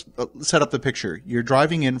 So let's set up the picture. You're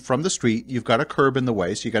driving in from the street. You've got a curb in the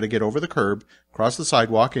way, so you got to get over the curb, cross the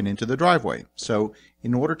sidewalk, and into the driveway. So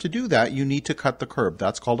in order to do that, you need to cut the curb.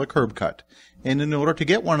 That's called a curb cut. And in order to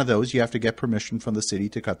get one of those, you have to get permission from the city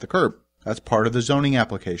to cut the curb. That's part of the zoning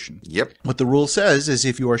application. Yep. What the rule says is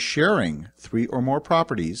if you are sharing 3 or more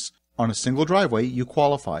properties on a single driveway, you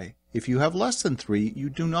qualify. If you have less than 3,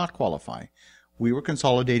 you do not qualify. We were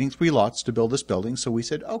consolidating 3 lots to build this building, so we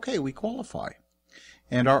said, okay, we qualify.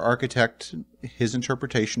 And our architect, his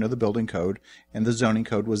interpretation of the building code and the zoning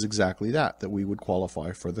code was exactly that we would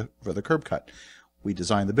qualify for the curb cut. We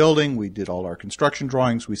designed the building, we did all our construction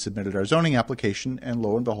drawings, we submitted our zoning application, and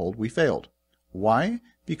lo and behold, we failed. Why?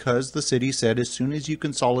 Because the city said as soon as you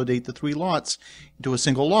consolidate the 3 lots into a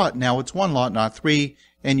single lot, now it's 1 lot, not 3,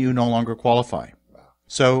 and you no longer qualify.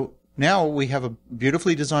 So now we have a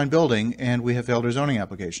beautifully designed building and we have failed our zoning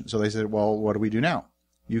application. So they said, well, what do we do now?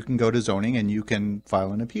 You can go to zoning and you can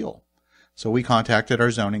file an appeal. So we contacted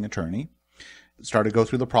our zoning attorney, started to go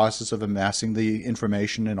through the process of amassing the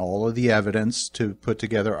information and all of the evidence to put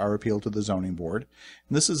together our appeal to the zoning board.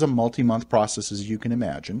 And this is a multi-month process, as you can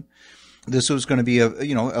imagine. This was going to be a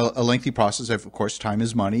lengthy process. Of course, time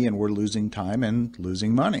is money, and we're losing time and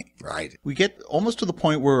losing money. Right. We get almost to the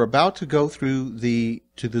point where we're about to go through the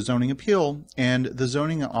zoning appeal, and the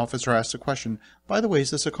zoning officer asked a question, by the way,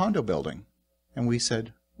 is this a condo building? And we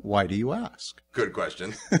said, why do you ask? Good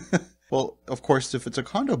question. Well, of course, if it's a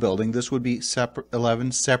condo building, this would be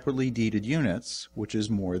 11 separately deeded units, which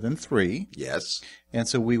is more than 3. Yes. And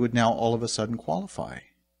so we would now all of a sudden qualify.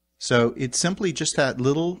 So it's simply just that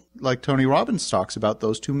little, like Tony Robbins talks about,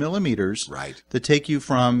 those 2 millimeters right, that take you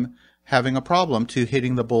from having a problem to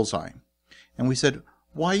hitting the bullseye. And we said,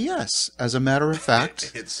 why, yes, as a matter of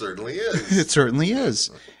fact. It certainly is. It certainly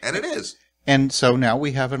is. And it is. And so now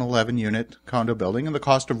we have an 11-unit condo building, and the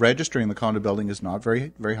cost of registering the condo building is not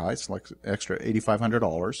very, very high. It's like extra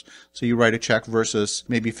 $8,500. So you write a check versus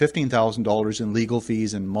maybe $15,000 in legal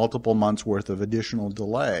fees and multiple months worth of additional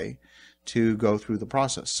delay to go through the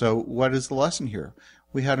process. So what is the lesson here?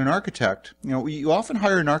 We had an architect. You often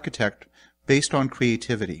hire an architect based on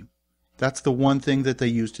creativity. That's the one thing that they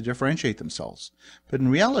use to differentiate themselves. But in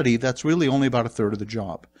reality, that's really only about a third of the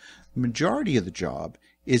job. The majority of the job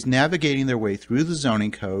is navigating their way through the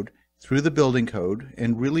zoning code, through the building code,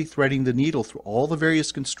 and really threading the needle through all the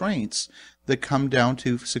various constraints that come down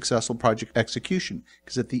to successful project execution.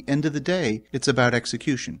 Because at the end of the day, it's about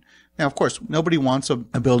execution. Now, of course, nobody wants a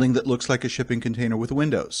building that looks like a shipping container with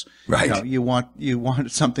windows. Right. You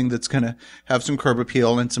want something that's going to have some curb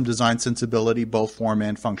appeal and some design sensibility, both form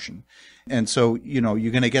and function. And so,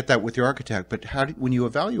 you're going to get that with your architect. But when you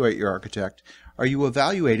evaluate your architect, are you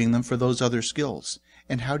evaluating them for those other skills?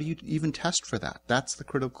 And how do you even test for that? That's the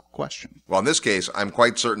critical question. Well, in this case, I'm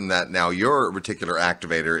quite certain that now your particular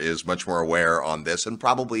activator is much more aware on this, and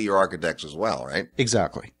probably your architects as well, right?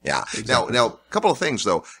 Exactly. Yeah. Exactly. Now, a couple of things,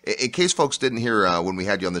 though. In case folks didn't hear when we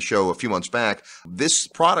had you on the show a few months back, this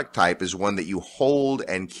product type is one that you hold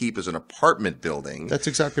and keep as an apartment building. That's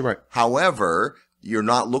exactly right. However, you're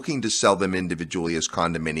not looking to sell them individually as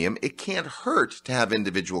condominium. It can't hurt to have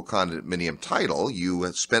individual condominium title. You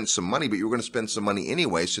have spent some money, but you're going to spend some money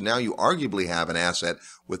anyway. So now you arguably have an asset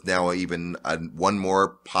with now even one more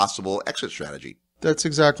possible exit strategy. That's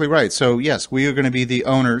exactly right. So yes, we are going to be the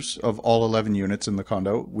owners of all 11 units in the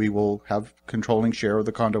condo. We will have controlling share of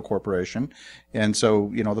the condo corporation. And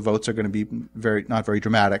so, the votes are going to be not very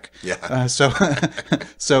dramatic. Yeah.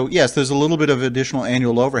 So yes, there's a little bit of additional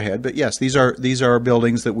annual overhead, but yes, these are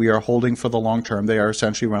buildings that we are holding for the long term. They are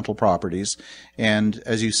essentially rental properties. And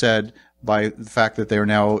as you said, by the fact that they are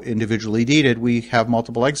now individually deeded, we have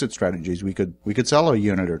multiple exit strategies. We could sell a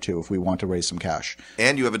unit or two if we want to raise some cash.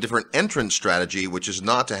 And you have a different entrance strategy, which is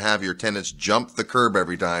not to have your tenants jump the curb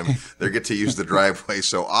every time they get to use the driveway.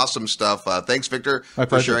 So awesome stuff. Thanks, Victor,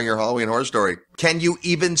 for sharing your Halloween horror story. Can you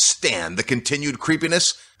even stand the continued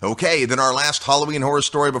creepiness? Okay, then our last Halloween horror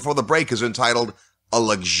story before the break is entitled A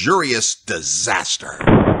Luxurious Disaster.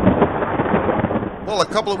 Well, a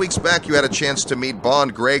couple of weeks back, you had a chance to meet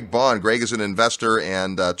Greg Bond. Greg is an investor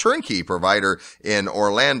and turnkey provider in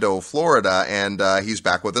Orlando, Florida, and he's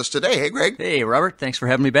back with us today. Hey, Greg. Hey, Robert. Thanks for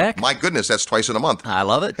having me back. My goodness, that's twice in a month. I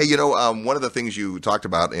love it. Hey, one of the things you talked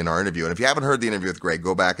about in our interview, and if you haven't heard the interview with Greg,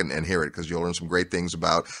 go back and hear it because you'll learn some great things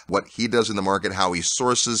about what he does in the market, how he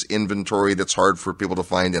sources inventory that's hard for people to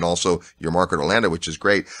find, and also your market, Orlando, which is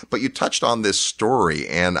great. But you touched on this story,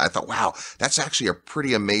 and I thought, wow, that's actually a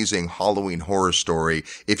pretty amazing Halloween horror story,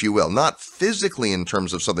 if you will. Not physically in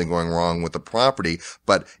terms of something going wrong with the property,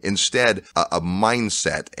 but instead a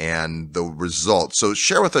mindset and the results. So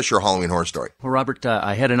share with us your Halloween horror story. Well, Robert,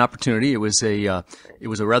 I had an opportunity. It was a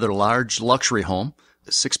rather large luxury home,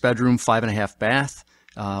 6-bedroom, 5.5 bath.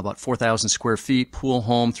 About 4,000 square feet, pool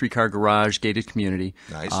home, 3-car garage, gated community.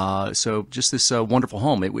 Nice. So just this wonderful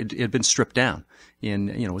home. It had been stripped down.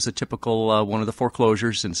 It was a typical one of the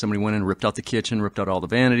foreclosures, and somebody went in and ripped out the kitchen, ripped out all the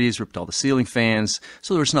vanities, ripped all the ceiling fans.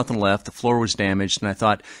 So there was nothing left. The floor was damaged, and I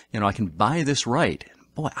thought, I can buy this right.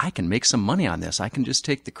 Boy, I can make some money on this. I can just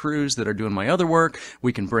take the crews that are doing my other work.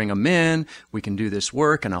 We can bring them in. We can do this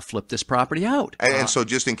work, and I'll flip this property out. And so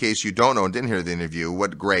just in case you don't know and didn't hear the interview,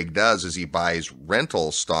 what Greg does is he buys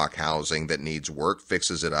rental stock housing that needs work,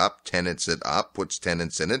 fixes it up, tenants it up, puts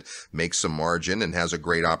tenants in it, makes some margin, and has a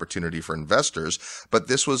great opportunity for investors. But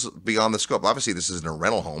this was beyond the scope. Obviously, this isn't a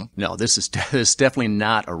rental home. No, this is definitely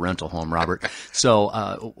not a rental home, Robert. So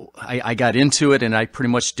I got into it, and I pretty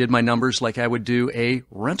much did my numbers like I would do a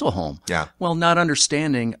rental home. Yeah. Well, not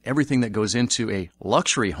understanding everything that goes into a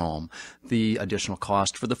luxury home, the additional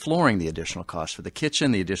cost for the flooring, the additional cost for the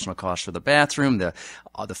kitchen, the additional cost for the bathroom, the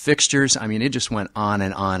fixtures. I mean, it just went on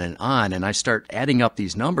and on and on. And I start adding up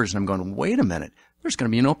these numbers, and I'm going, wait a minute, there's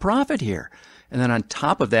going to be no profit here. And then on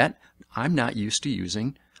top of that, I'm not used to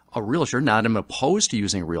using a realtor. Not I'm opposed to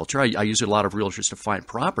using a realtor. I use a lot of realtors to find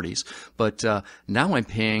properties, but now I'm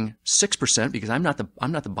paying 6% because I'm not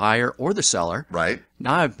the buyer or the seller. Right.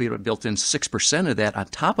 Now I've built in 6% of that on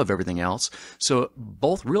top of everything else. So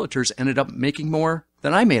both realtors ended up making more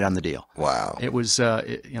than I made on the deal. Wow. It was,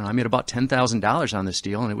 I made about $10,000 on this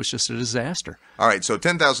deal, and it was just a disaster. All right. So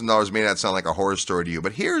 $10,000 may not sound like a horror story to you,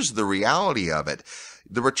 but here's the reality of it.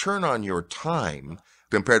 The return on your time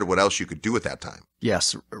compared to what else you could do at that time.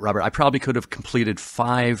 Yes, Robert, I probably could have completed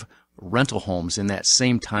 5 rental homes in that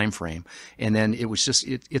same time frame. And then it was just,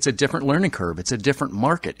 it's a different learning curve. It's a different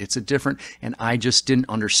market. And I just didn't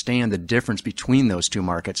understand the difference between those two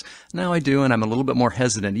markets. Now I do, and I'm a little bit more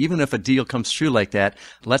hesitant. Even if a deal comes through like that,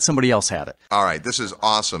 let somebody else have it. All right. This is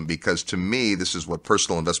awesome because to me, this is what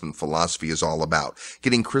personal investment philosophy is all about.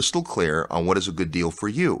 Getting crystal clear on what is a good deal for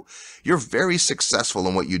you. You're very successful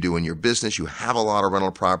in what you do in your business. You have a lot of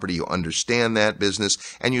rental property. You understand that business,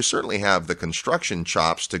 and you certainly have the construction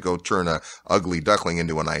chops to go turn a ugly duckling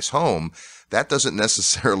into a nice home. That doesn't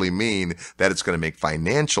necessarily mean that it's going to make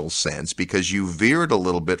financial sense because you veered a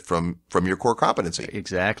little bit from your core competency.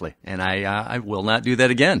 Exactly. And I will not do that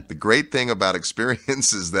again. The great thing about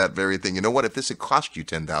experience is that very thing. You know what? If this had cost you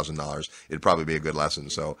 $10,000, it'd probably be a good lesson.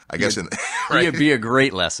 So I guess right? It'd be a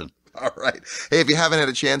great lesson. All right. Hey, if you haven't had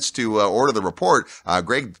a chance to order the report,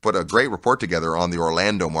 Greg put a great report together on the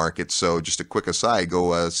Orlando market. So just a quick aside,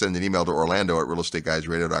 go send an email to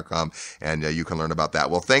orlando@realestateguysradio.com, and you can learn about that.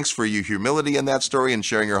 Well, thanks for your humility in that story and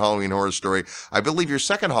sharing your Halloween horror story. I believe your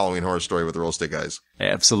second Halloween horror story with the Real Estate Guys.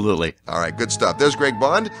 Absolutely. All right, good stuff. There's Greg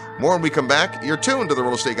Bond. More when we come back. You're tuned to the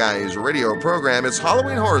Real Estate Guys radio program. It's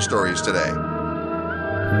Halloween horror stories today.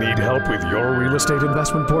 Need help with your real estate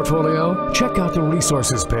investment portfolio? Check out the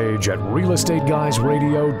resources page at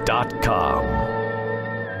realestateguysradio.com.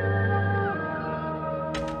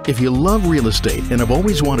 If you love real estate and have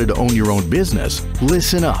always wanted to own your own business,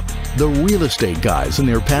 listen up. The Real Estate Guys and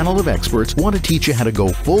their panel of experts want to teach you how to go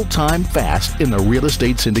full-time fast in the real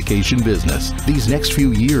estate syndication business. These next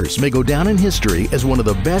few years may go down in history as one of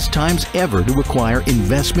the best times ever to acquire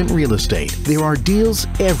investment real estate. There are deals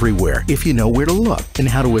everywhere if you know where to look and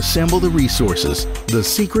how to assemble the resources. The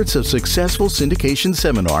Secrets of Successful Syndication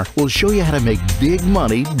seminar will show you how to make big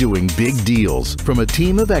money doing big deals from a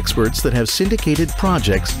team of experts that have syndicated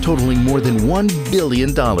projects totaling more than $1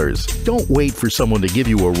 billion. Don't wait for someone to give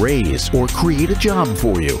you a raise or create a job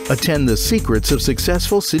for you. Attend the Secrets of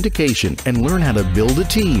Successful Syndication and learn how to build a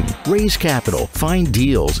team, raise capital, find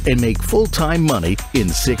deals, and make full-time money in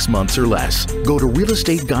 6 months or less. Go to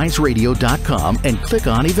realestateguysradio.com and click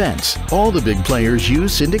on events. All the big players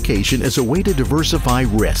use syndication as a way to diversify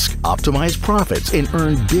risk, optimize profits, and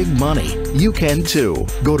earn big money. You can too.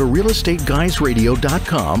 Go to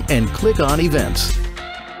realestateguysradio.com and click on events.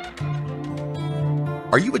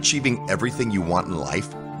 Are you achieving everything you want in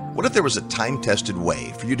life? What if there was a time-tested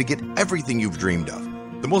way for you to get everything you've dreamed of?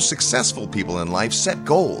 The most successful people in life set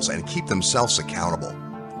goals and keep themselves accountable.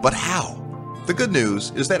 But how? The good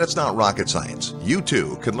news is that it's not rocket science. You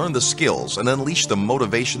too can learn the skills and unleash the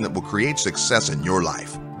motivation that will create success in your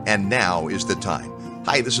life. And now is the time.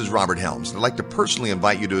 Hi, this is Robert Helms, and I'd like to personally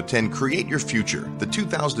invite you to attend Create Your Future, the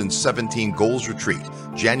 2017 Goals Retreat,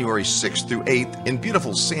 January 6th through 8th in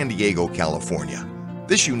beautiful San Diego, California.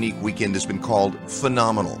 This unique weekend has been called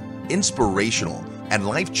phenomenal, inspirational, and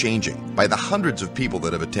life-changing by the hundreds of people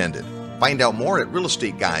that have attended. Find out more at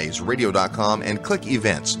realestateguysradio.com and click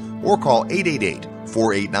events or call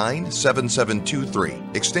 888-489-7723,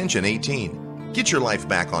 extension 18. Get your life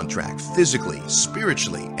back on track physically,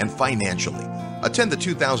 spiritually, and financially. Attend the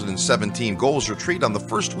 2017 Goals Retreat on the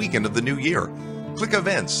first weekend of the new year. Click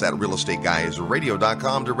events at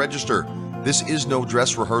realestateguysradio.com to register. This is no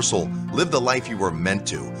dress rehearsal. Live the life you were meant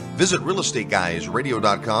to. Visit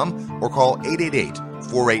realestateguysradio.com or call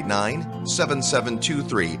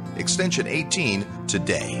 888-489-7723, extension 18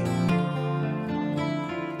 today.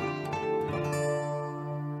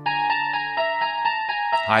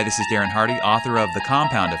 Hi, this is Darren Hardy, author of The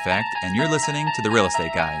Compound Effect, and you're listening to The Real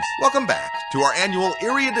Estate Guys. Welcome back to our annual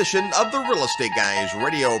eerie edition of the Real Estate Guys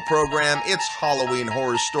radio program. It's Halloween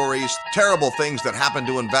horror stories, terrible things that happen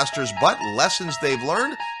to investors, but lessons they've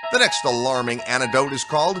learned. The next alarming anecdote is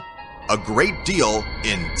called A Great Deal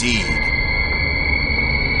Indeed.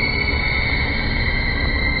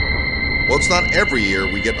 Well, it's not every year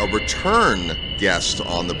we get a return guest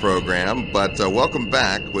on the program, but welcome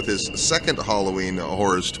back with his second Halloween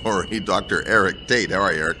horror story, Dr. Eric Tate. How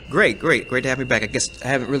are you, Eric? Great to have me back. I guess I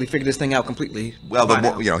haven't really figured this thing out completely. Well,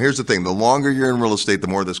 here's the thing. The longer you're in real estate, the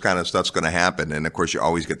more this kind of stuff's going to happen. And, of course, you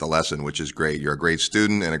always get the lesson, which is great. You're a great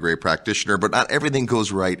student and a great practitioner, but not everything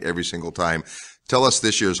goes right every single time. Tell us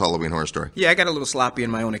this year's Halloween horror story. Yeah, I got a little sloppy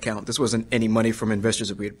in my own account. This wasn't any money from investors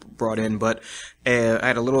that we had brought in, but I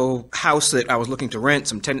had a little house that I was looking to rent.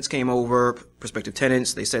 Some tenants came over, prospective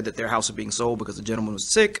tenants. They said that their house was being sold because the gentleman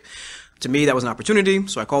was sick. To me, that was an opportunity,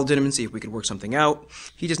 so I called him and see if we could work something out.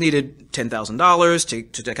 He just needed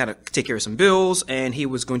 $10,000 to kind of take care of some bills, and he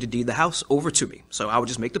was going to deed the house over to me. So I would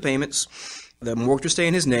just make the payments. The mortgage would stay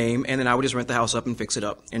in his name, and then I would just rent the house up and fix it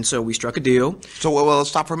up. And so we struck a deal. So, well,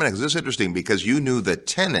 let's stop for a minute, because this is interesting, because you knew the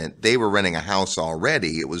tenant, they were renting a house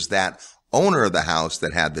already. It was that owner of the house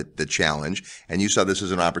that had the challenge, and you saw this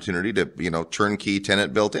as an opportunity to, turnkey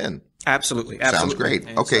tenant built in. Absolutely. Sounds great.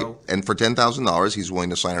 And okay. And for $10,000, he's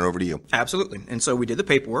willing to sign it over to you. Absolutely. And so we did the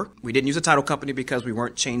paperwork. We didn't use a title company because we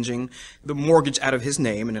weren't changing the mortgage out of his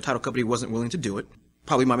name, and the title company wasn't willing to do it.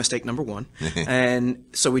 Probably my mistake number one. And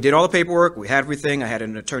so we did all the paperwork. We had everything. I had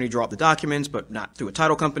an attorney draw up the documents, but not through a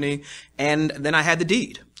title company. And then I had the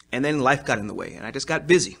deed. And then life got in the way. And I just got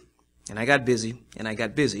busy. And I got busy. And I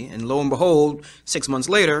got busy. And lo and behold, 6 months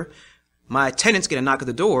later, my tenants get a knock at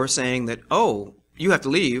the door saying that, oh, you have to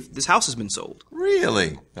leave. This house has been sold.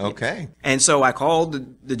 Really? Okay. And so I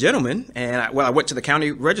called the gentleman. And I went to the county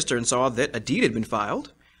register and saw that a deed had been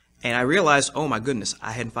filed. And I realized, oh my goodness,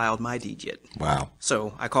 I hadn't filed my deed yet. Wow.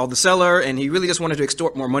 So I called the seller, and he really just wanted to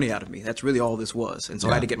extort more money out of me. That's really all this was. And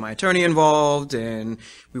so I had to get my attorney involved, and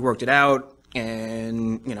we worked it out.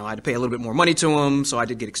 And, I had to pay a little bit more money to him, so I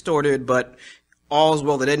did get extorted. But all's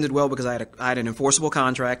well that ended well, because I had an enforceable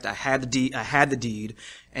contract. I had the deed.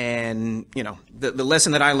 And, the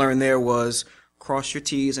lesson that I learned there was cross your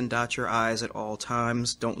T's and dot your I's at all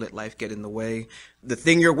times. Don't let life get in the way. The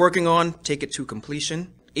thing you're working on, take it to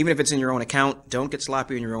completion. Even if it's in your own account, don't get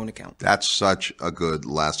sloppy in your own account. That's such a good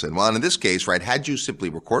lesson. Well, and in this case, right, had you simply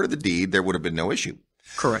recorded the deed, there would have been no issue.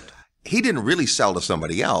 Correct. He didn't really sell to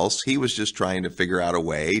somebody else. He was just trying to figure out a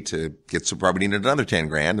way to get some property into another 10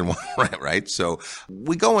 grand and right? So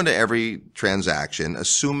we go into every transaction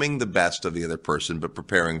assuming the best of the other person, but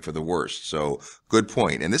preparing for the worst. So good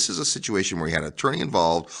point. And this is a situation where you had an attorney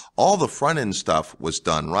involved. All the front end stuff was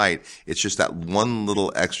done right. It's just that one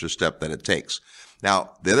little extra step that it takes.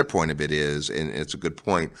 Now, the other point of it is, and it's a good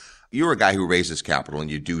point, you're a guy who raises capital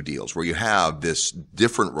and you do deals where you have this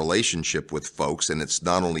different relationship with folks, and it's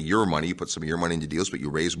not only your money, you put some of your money into deals, but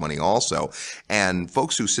you raise money also. And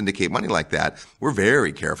folks who syndicate money like that, we're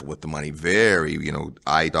very careful with the money, very,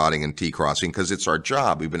 I dotting and T crossing, because it's our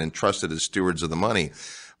job. We've been entrusted as stewards of the money.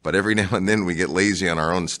 But every now and then we get lazy on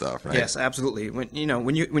our own stuff, right? Yes, absolutely. When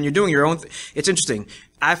you're doing your own, it's interesting.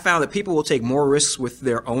 I found that people will take more risks with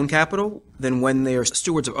their own capital than when they are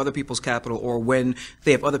stewards of other people's capital, or when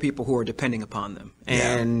they have other people who are depending upon them.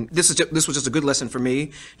 And this was just a good lesson for me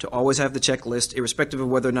to always have the checklist, irrespective of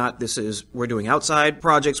whether or not we're doing outside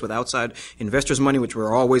projects with outside investors' money, which we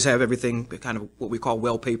always have everything kind of what we call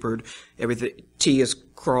well papered, everything T is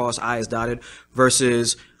crossed, I is dotted,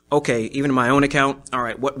 versus okay, even in my own account, all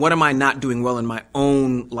right, what am I not doing well in my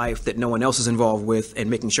own life that no one else is involved with, and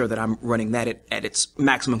making sure that I'm running that at its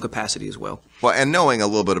maximum capacity as well. Well, and knowing a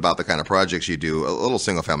little bit about the kind of projects you do, a little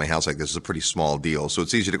single-family house like this is a pretty small deal. So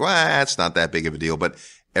it's easy to go, it's not that big of a deal, but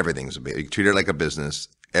everything's a big. You treat it like a business.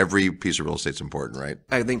 Every piece of real estate's important, right?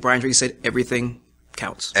 I think Brian Tracy said everything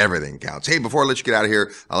counts. Everything counts. Hey, before I let you get out of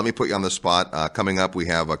here, let me put you on the spot. Coming up, we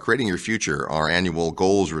have Creating Your Future, our annual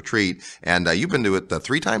goals retreat. And you've been to it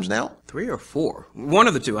 3 times now? 3 or 4. One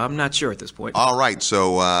of the 2. I'm not sure at this point. All right.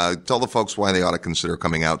 So tell the folks why they ought to consider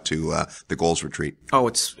coming out to the goals retreat. Oh,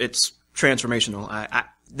 it's transformational.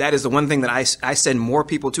 That is the one thing that I send more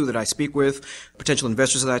people to, that I speak with, potential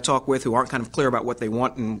investors that I talk with who aren't kind of clear about what they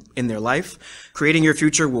want in their life. Creating Your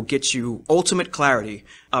Future will get you ultimate clarity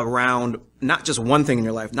around not just one thing in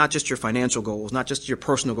your life, not just your financial goals, not just your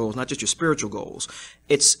personal goals, not just your spiritual goals.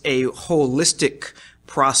 It's a holistic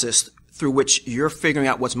process through which you're figuring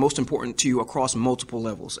out what's most important to you across multiple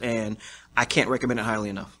levels. And I can't recommend it highly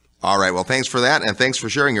enough. All right. Well, thanks for that. And thanks for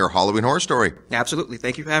sharing your Halloween horror story. Absolutely.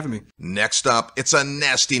 Thank you for having me. Next up, it's a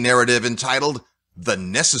nasty narrative entitled The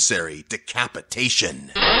Necessary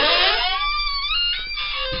Decapitation.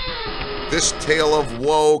 This tale of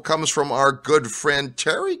woe comes from our good friend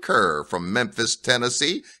Terry Kerr from Memphis,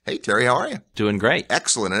 Tennessee. Hey, Terry, how are you? Doing great.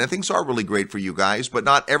 Excellent. And things are really great for you guys, but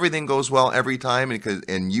not everything goes well every time,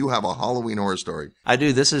 and you have a Halloween horror story. I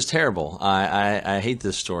do. This is terrible. I hate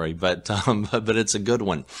this story, but it's a good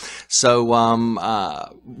one. So,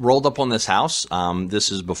 rolled up on this house. This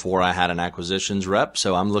is before I had an acquisitions rep,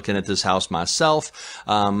 so I'm looking at this house myself,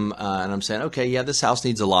 and I'm saying, okay, yeah, this house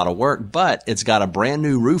needs a lot of work, but it's got a brand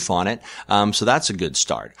new roof on it. So that's a good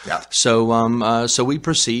start. Yeah. So we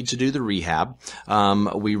proceed to do the rehab.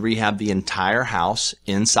 We rehab the entire house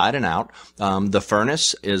inside and out. The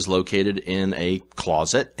furnace is located in a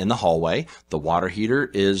closet in the hallway. The water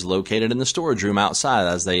heater is located in the storage room outside,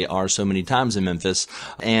 as they are so many times in Memphis.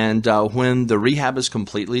 And when the rehab is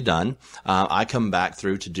completely done, I come back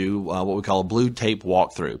through to do what we call a blue tape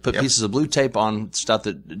walkthrough. Put pieces of blue tape on stuff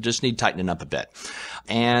that just need tightening up a bit.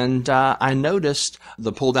 And I noticed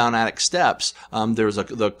the pull-down attic steps,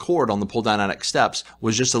 the cord on the pull down attic steps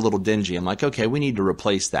was just a little dingy. I'm like, okay, we need to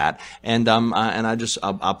replace that. And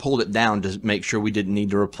I pulled it down to make sure we didn't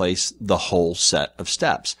need to replace the whole set of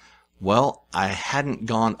steps. Well, I hadn't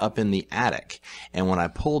gone up in the attic. And when I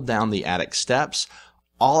pulled down the attic steps,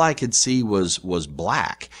 all I could see was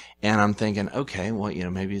black. And I'm thinking, okay, well,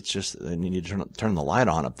 maybe it's just, I need to turn the light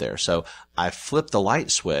on up there. So I flipped the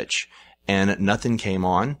light switch and nothing came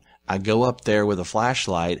on. I go up there with a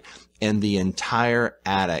flashlight and the entire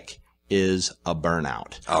attic is a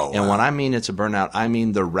burnout. Oh, and when I mean it's a burnout, I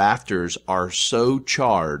mean the rafters are so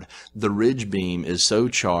charred. The ridge beam is so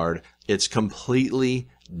charred. It's completely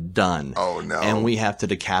done. Oh no. And we have to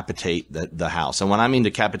decapitate the house. And when I mean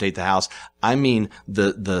decapitate the house, I mean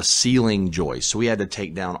the ceiling joist. So we had to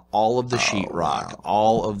take down all of the sheetrock,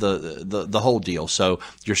 all of the whole deal. So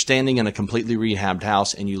you're standing in a completely rehabbed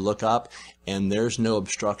house and you look up and there's no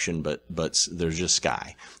obstruction, but there's just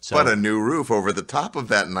sky. So but a new roof over the top of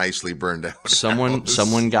that nicely burned out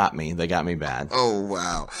someone got me. They got me bad. Oh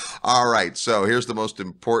wow. All right. So here's the most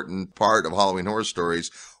important part of Halloween Horror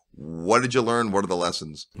Stories. What did you learn? What are the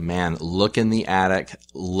lessons? Man, look in the attic,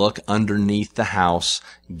 look underneath the house,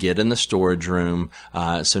 get in the storage room.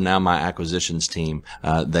 So now my acquisitions team,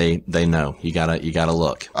 they know you gotta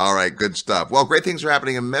look. All right. Good stuff. Well, great things are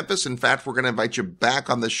happening in Memphis. In fact, we're going to invite you back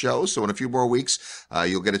on the show. So in a few more weeks,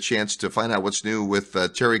 you'll get a chance to find out what's new with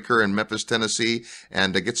Terry Kerr in Memphis, Tennessee,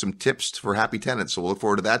 and get some tips for happy tenants. So we'll look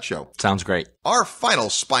forward to that show. Sounds great. Our final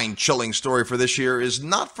spine-chilling story for this year is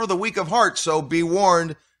not for the weak of heart. So be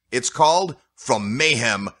warned. It's called From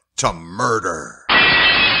Mayhem to Murder.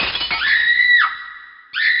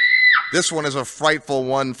 This one is a frightful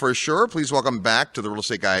one for sure. Please welcome back to the Real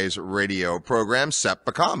Estate Guys radio program, Sep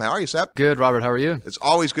Bacom. How are you, Sep? Good, Robert. How are you? It's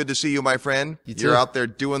always good to see you, my friend. You too. You're out there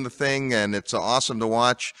doing the thing, and it's awesome to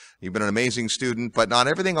watch. You've been an amazing student, but not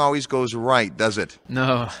everything always goes right, does it?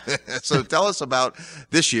 No. So tell us about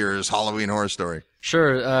this year's Halloween Horror Story.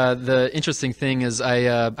 Sure. The interesting thing is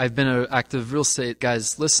I've been an active Real Estate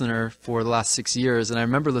Guys listener for the last 6 years, and I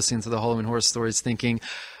remember listening to the Halloween Horror Stories thinking,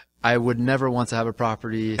 I would never want to have a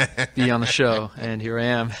property be on the show, and here I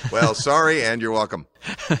am. Well, sorry, and you're welcome.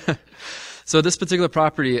 So this particular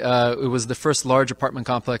property, it was the first large apartment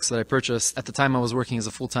complex that I purchased. At the time, I was working as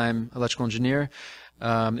a full-time electrical engineer.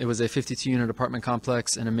 It was a 52-unit apartment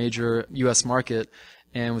complex in a major U.S. market,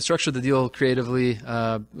 and we structured the deal creatively. It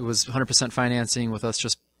was 100% financing with us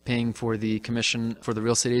just paying for the commission for the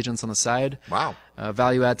real estate agents on the side. Wow.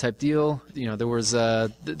 Value-add type deal. There was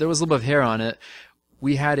a little bit of hair on it.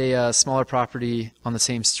 We had a smaller property on the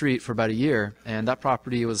same street for about a year, and that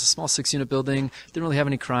property was a small 6-unit building, didn't really have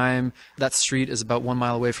any crime. That street is about 1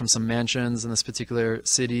 mile away from some mansions in this particular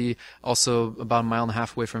city, also about 1.5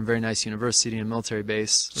 miles away from a very nice university and military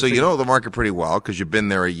base. So you know the market pretty well because you've been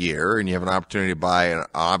there a year, and you have an opportunity to buy an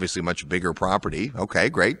obviously much bigger property. Okay,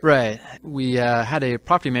 great. Right. We had a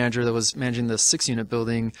property manager that was managing the 6-unit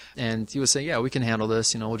building, and he was saying, yeah, we can handle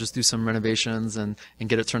this. We'll just do some renovations and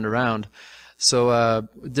get it turned around. So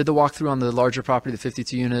did the walkthrough on the larger property, the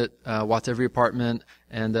 52-unit, walked every apartment,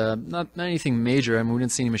 and not anything major. I mean, we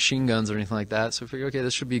didn't see any machine guns or anything like that. So we figured, okay,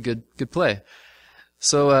 this should be good play.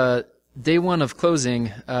 So day one of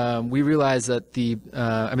closing, we realized that the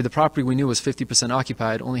property we knew was 50%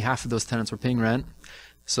 occupied. Only half of those tenants were paying rent.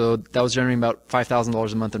 So that was generating about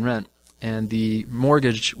 $5,000 a month in rent. And the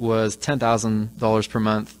mortgage was $10,000 per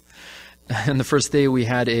month. And the first day we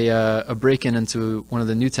had a break-in into one of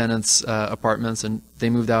the new tenants' apartments, and they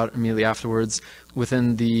moved out immediately afterwards.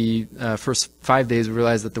 Within the first 5 days, we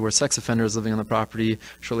realized that there were sex offenders living on the property.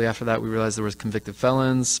 Shortly after that, we realized there were convicted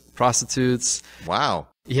felons, prostitutes. Wow.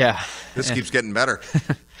 Yeah. This keeps getting better.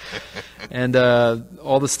 And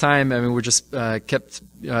all this time, I mean, we just kept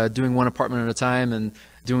doing one apartment at a time and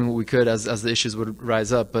doing what we could as the issues would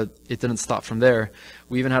rise up, but it didn't stop from there.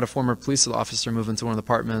 We even had a former police officer move into one of the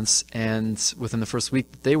apartments, and within the first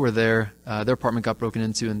week that they were there, their apartment got broken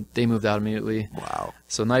into, and they moved out immediately. Wow.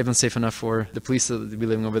 So not even safe enough for the police to be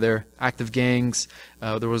living over there. Active gangs.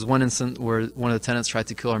 There was one incident where one of the tenants tried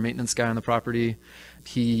to kill our maintenance guy on the property.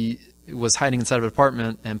 He was hiding inside of an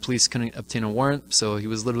apartment, and police couldn't obtain a warrant, so he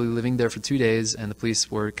was literally living there for 2 days, and the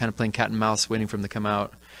police were kind of playing cat and mouse, waiting for him to come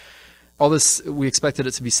out. All this, we expected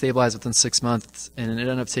it to be stabilized within 6 months, and it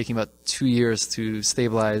ended up taking about 2 years to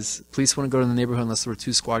stabilize. Police wouldn't go to the neighborhood unless there were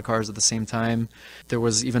 2 squad cars at the same time. There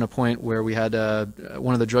was even a point where we had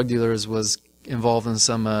one of the drug dealers was involved in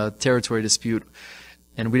some territory dispute,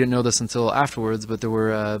 and we didn't know this until afterwards, but there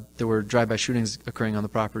were drive-by shootings occurring on the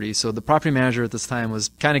property. So the property manager at this time was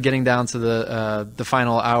kind of getting down to the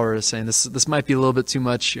final hours, saying this might be a little bit too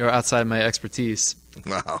much or outside my expertise.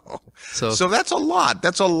 Wow. So that's a lot.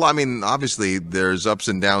 That's a lot. I mean, obviously there's ups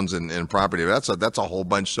and downs in property. That's a whole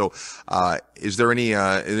bunch. So, is there any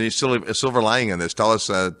silver lining in this? Tell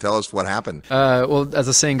us what happened. Well, as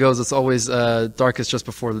the saying goes, it's always darkest just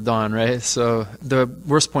before the dawn, right? So the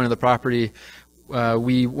worst point of the property,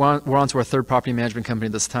 we're onto our third property management company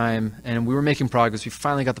this time, and we were making progress. We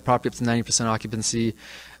finally got the property up to 90% occupancy,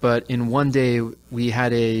 but in one day we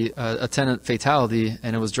had a tenant fatality,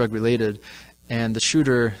 and it was drug related. And the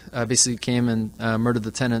shooter basically came and murdered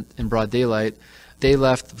the tenant in broad daylight. They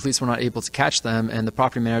left. The police were not able to catch them, and the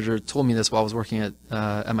property manager told me this while I was working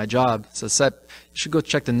at my job. So, Seth, you should go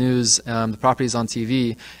check the news. The property's on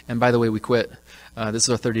TV, and by the way, we quit. This is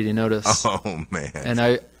our 30-day notice. Oh man! And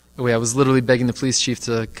I was literally begging the police chief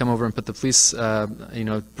to come over and put the police,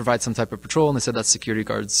 provide some type of patrol, and they said that's security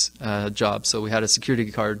guard's job. So we had a security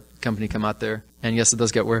guard company come out there. And yes, it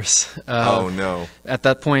does get worse. Oh, no. At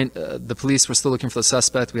that point, the police were still looking for the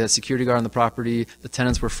suspect. We had a security guard on the property. The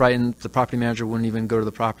tenants were frightened. The property manager wouldn't even go to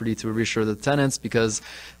the property to reassure the tenants because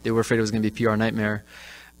they were afraid it was going to be a PR nightmare.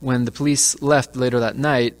 When the police left later that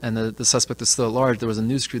night and the suspect was still at large, there was a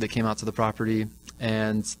news crew that came out to the property,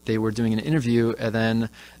 and they were doing an interview. And then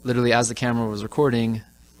literally as the camera was recording,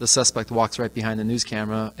 the suspect walks right behind the news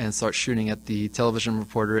camera and starts shooting at the television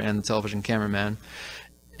reporter and the television cameraman,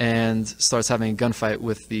 and starts having a gunfight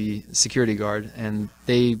with the security guard. And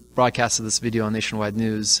they broadcasted this video on nationwide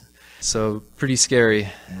news. So pretty scary.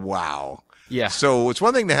 Wow. Yeah. So it's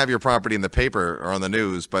one thing to have your property in the paper or on the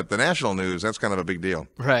news, but the national news, that's kind of a big deal.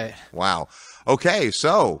 Right. Wow. Okay,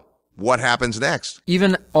 so what happens next?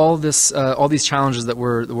 Even all these challenges that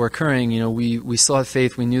were occurring, we still had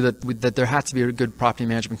faith. We knew that there had to be a good property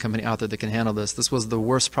management company out there that can handle this. This was the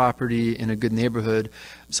worst property in a good neighborhood,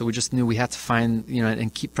 so we just knew we had to find,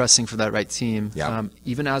 and keep pressing for that right team. Yeah.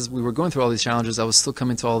 Even as we were going through all these challenges, I was still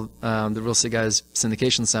coming to all the Real Estate Guys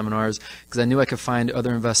syndication seminars because I knew I could find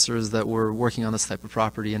other investors that were working on this type of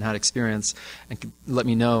property and had experience and could let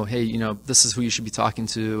me know, hey, this is who you should be talking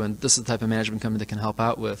to, and this is the type of management company that can help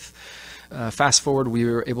out with. Fast forward, we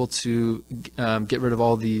were able to get rid of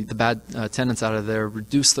all the bad tenants out of there,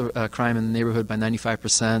 reduce the crime in the neighborhood by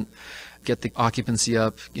 95%, get the occupancy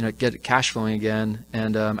up, get cash flowing again,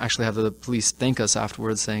 and actually have the police thank us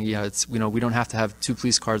afterwards, saying, we don't have to have 2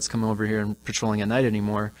 police cars coming over here and patrolling at night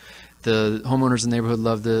anymore. The homeowners in the neighborhood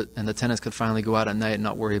loved it, and the tenants could finally go out at night and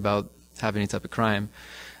not worry about having any type of crime.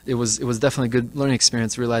 It was definitely a good learning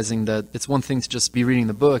experience, realizing that it's one thing to just be reading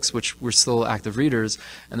the books, which we're still active readers,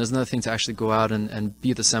 and there's another thing to actually go out and be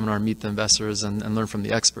at the seminar, meet the investors, and learn from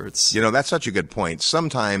the experts. That's such a good point.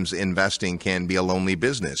 Sometimes investing can be a lonely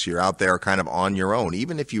business. You're out there kind of on your own.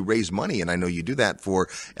 Even if you raise money, and I know you do that for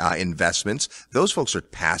investments, those folks are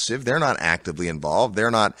passive. They're not actively involved. They're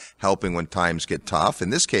not helping when times get tough. In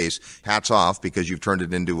this case, hats off, because you've turned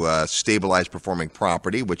it into a stabilized performing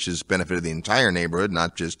property, which has benefited the entire neighborhood,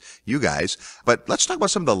 not just you guys. But let's talk about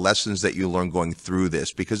some of the lessons that you learned going through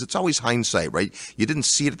this, because it's always hindsight, right? You didn't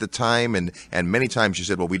see it at the time, and many times you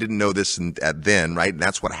said, well, we didn't know this then, right? And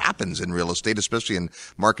that's what happens in real estate, especially in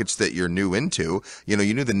markets that you're new into. You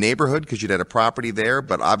knew the neighborhood because you'd had a property there,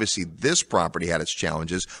 but obviously this property had its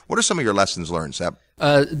challenges. What are some of your lessons learned, Seb?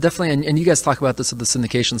 Definitely, and you guys talk about this at the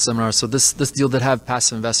syndication seminar. So this deal did have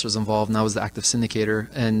passive investors involved, and I was the active syndicator.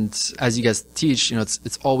 And as you guys teach,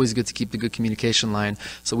 it's always good to keep the good communication line.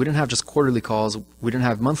 So we didn't have just quarterly calls, we didn't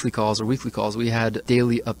have monthly calls or weekly calls. We had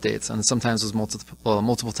daily updates, and sometimes it was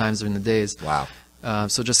multiple times during the days. Wow.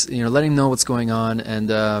 So just letting them know what's going on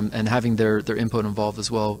and having their input involved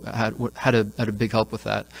as well had a big help with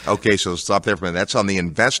that. Okay, so stop there for a minute. That's on the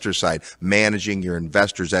investor side, managing your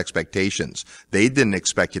investors' expectations. They didn't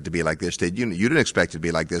expect it to be like this, did you? You didn't expect it to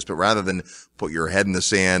be like this, but rather than put your head in the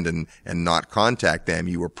sand and not contact them,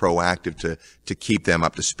 you were proactive to keep them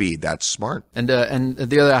up to speed. That's smart. And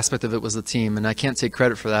the other aspect of it was the team, and I can't take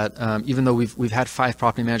credit for that. Even though we've had 5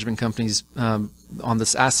 property management companies on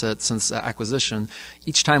this asset since acquisition,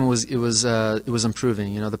 each time it was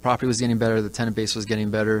improving. The property was getting better, the tenant base was getting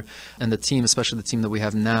better, and the team, especially the team that we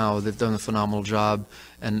have now, they've done a phenomenal job.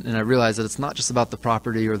 And I realized that it's not just about the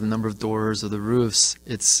property or the number of doors or the roofs.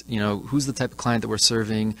 It's who's the type of client that we're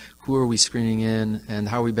serving, who are we screening in, and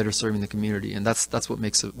how are we better serving the community. And that's what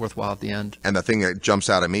makes it worthwhile at the end. And the thing that jumps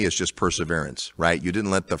out at me is just perseverance, right? You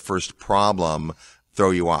didn't let the first problem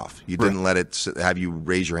throw you off. You didn't let it have you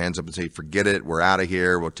raise your hands up and say, forget it, we're out of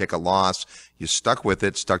here, we'll take a loss. You stuck with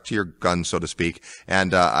it, stuck to your gun, so to speak.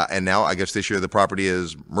 And now I guess this year the property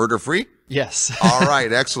is murder-free? Yes. All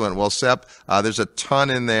right, excellent. Well, Sepp, there's a ton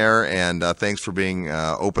in there, and thanks for being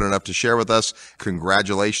open enough to share with us.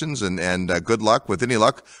 Congratulations, and good luck. With any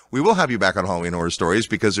luck, we will have you back on Halloween Horror Stories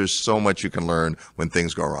because there's so much you can learn when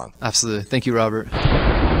things go wrong. Absolutely. Thank you, Robert.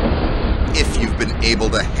 If you've been able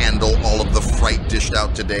to handle all of the fright dished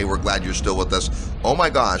out today, we're glad you're still with us. Oh my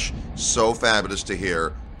gosh, so fabulous to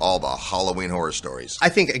hear all the Halloween horror stories. I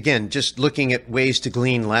think, again, just looking at ways to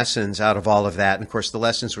glean lessons out of all of that. And of course, the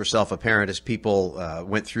lessons were self-apparent as people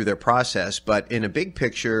went through their process. But in a big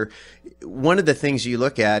picture, one of the things you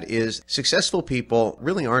look at is successful people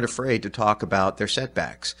really aren't afraid to talk about their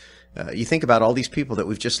setbacks. You think about all these people that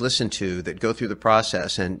we've just listened to that go through the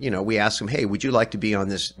process, and, you know, we ask them, hey, would you like to be on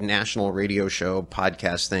this national radio show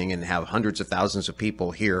podcast thing and have hundreds of thousands of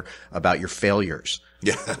people hear about your failures?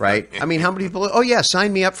 Yeah. Right? I mean, how many people, oh yeah,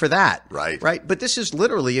 sign me up for that. Right. Right? But this is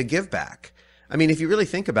literally a give back. I mean, if you really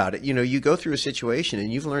think about it, you know, you go through a situation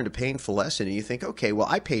and you've learned a painful lesson and you think, okay, well,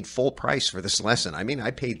 I paid full price for this lesson. I mean, I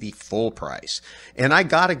paid the full price and I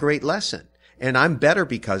got a great lesson and I'm better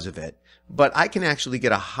because of it. But I can actually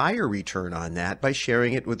get a higher return on that by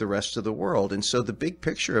sharing it with the rest of the world. And so the big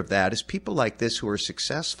picture of that is people like this who are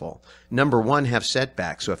successful, number one, have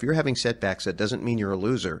setbacks. So if you're having setbacks, that doesn't mean you're a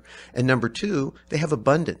loser. And number two, they have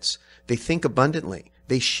abundance. They think abundantly.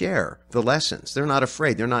 They share the lessons. They're not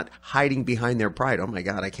afraid. They're not hiding behind their pride. Oh my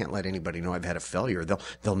God, I can't let anybody know I've had a failure.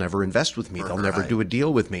 They'll never invest with me. They'll never do a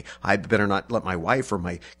deal with me. I better not let my wife or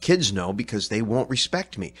my kids know because they won't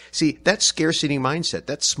respect me. See, that's scarcity mindset.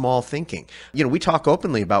 That's small thinking. You know, we talk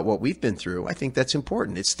openly about what we've been through. I think that's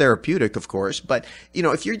important. It's therapeutic, of course, but you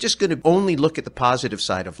know, if you're just going to only look at the positive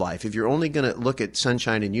side of life, if you're only going to look at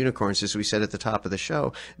sunshine and unicorns, as we said at the top of the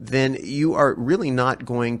show, then you are really not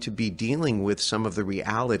going to be dealing with some of the realities.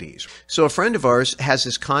 So a friend of ours has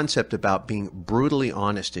this concept about being brutally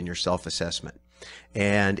honest in your self-assessment.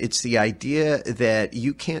 And it's the idea that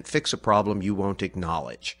you can't fix a problem you won't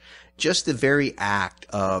acknowledge. Just the very act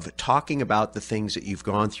of talking about the things that you've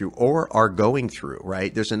gone through or are going through,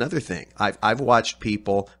 right? There's another thing. I've watched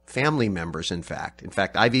people, family members, in fact,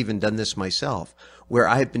 I've even done this myself, where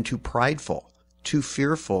I have been too prideful, too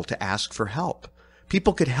fearful to ask for help.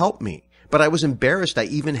 People could help me, but I was embarrassed I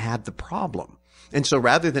even had the problem. And so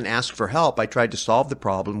rather than ask for help, I tried to solve the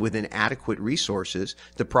problem with inadequate resources.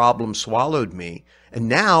 The problem swallowed me. And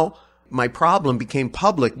now my problem became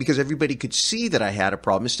public because everybody could see that I had a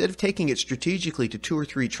problem. Instead of taking it strategically to 2 or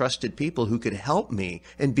 3 trusted people who could help me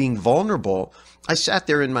and being vulnerable, I sat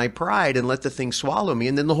there in my pride and let the thing swallow me.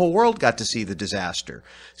 And then the whole world got to see the disaster.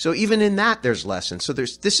 So even in that, there's lessons. So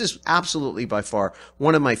this is absolutely by far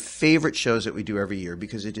one of my favorite shows that we do every year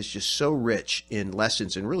because it is just so rich in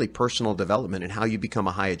lessons and really personal development and how you become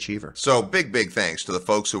a high achiever. So big thanks to the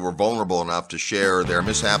folks who were vulnerable enough to share their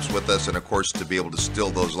mishaps with us and, of course, to be able to distill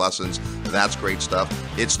those lessons. That's great stuff.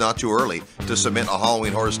 It's not too early to submit a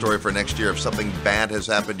Halloween horror story for next year. If something bad has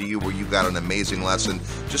happened to you where you got an amazing lesson,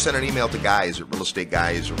 just send an email to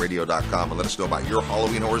guys@realestateguysradio.com and let us know about your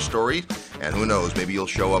Halloween horror story. And who knows, maybe you'll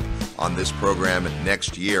show up on this program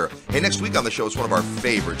next year. Hey, next week on the show, it's one of our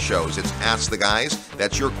favorite shows. It's Ask the Guys.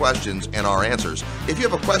 That's your questions and our answers. If you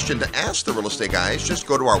have a question to ask the Real Estate Guys, just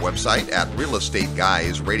go to our website at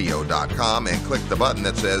realestateguysradio.com and click the button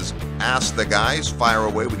that says Ask the Guys. Fire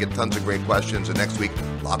away. We get tons of great questions. And next week,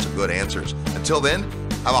 lots of good answers. Until then,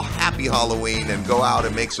 have a happy Halloween and go out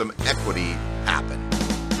and make some equity happen.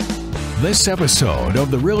 This episode of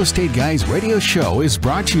the Real Estate Guys radio show is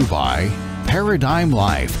brought to you by Paradigm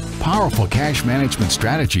Life. Powerful cash management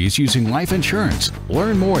strategies using life insurance.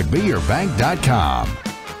 Learn more at beyourbank.com.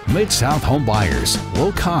 Mid-South Home Buyers.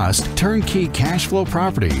 Low-cost, turnkey cash flow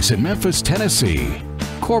properties in Memphis, Tennessee.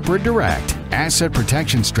 Corporate Direct. Asset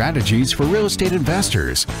protection strategies for real estate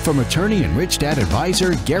investors from attorney and rich dad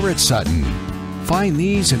advisor Garrett Sutton. Find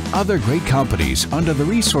these and other great companies under the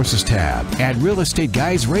Resources tab at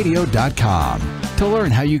realestateguysradio.com. To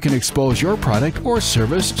learn how you can expose your product or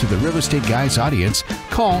service to the Real Estate Guys audience,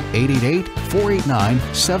 call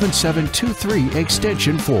 888-489-7723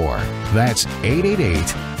 extension 4. That's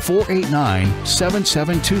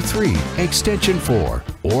 888-489-7723 extension 4.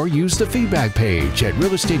 Or use the feedback page at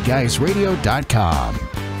realestateguysradio.com.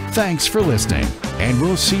 Thanks for listening, and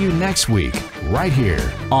we'll see you next week right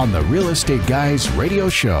here on the Real Estate Guys Radio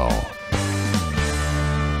Show.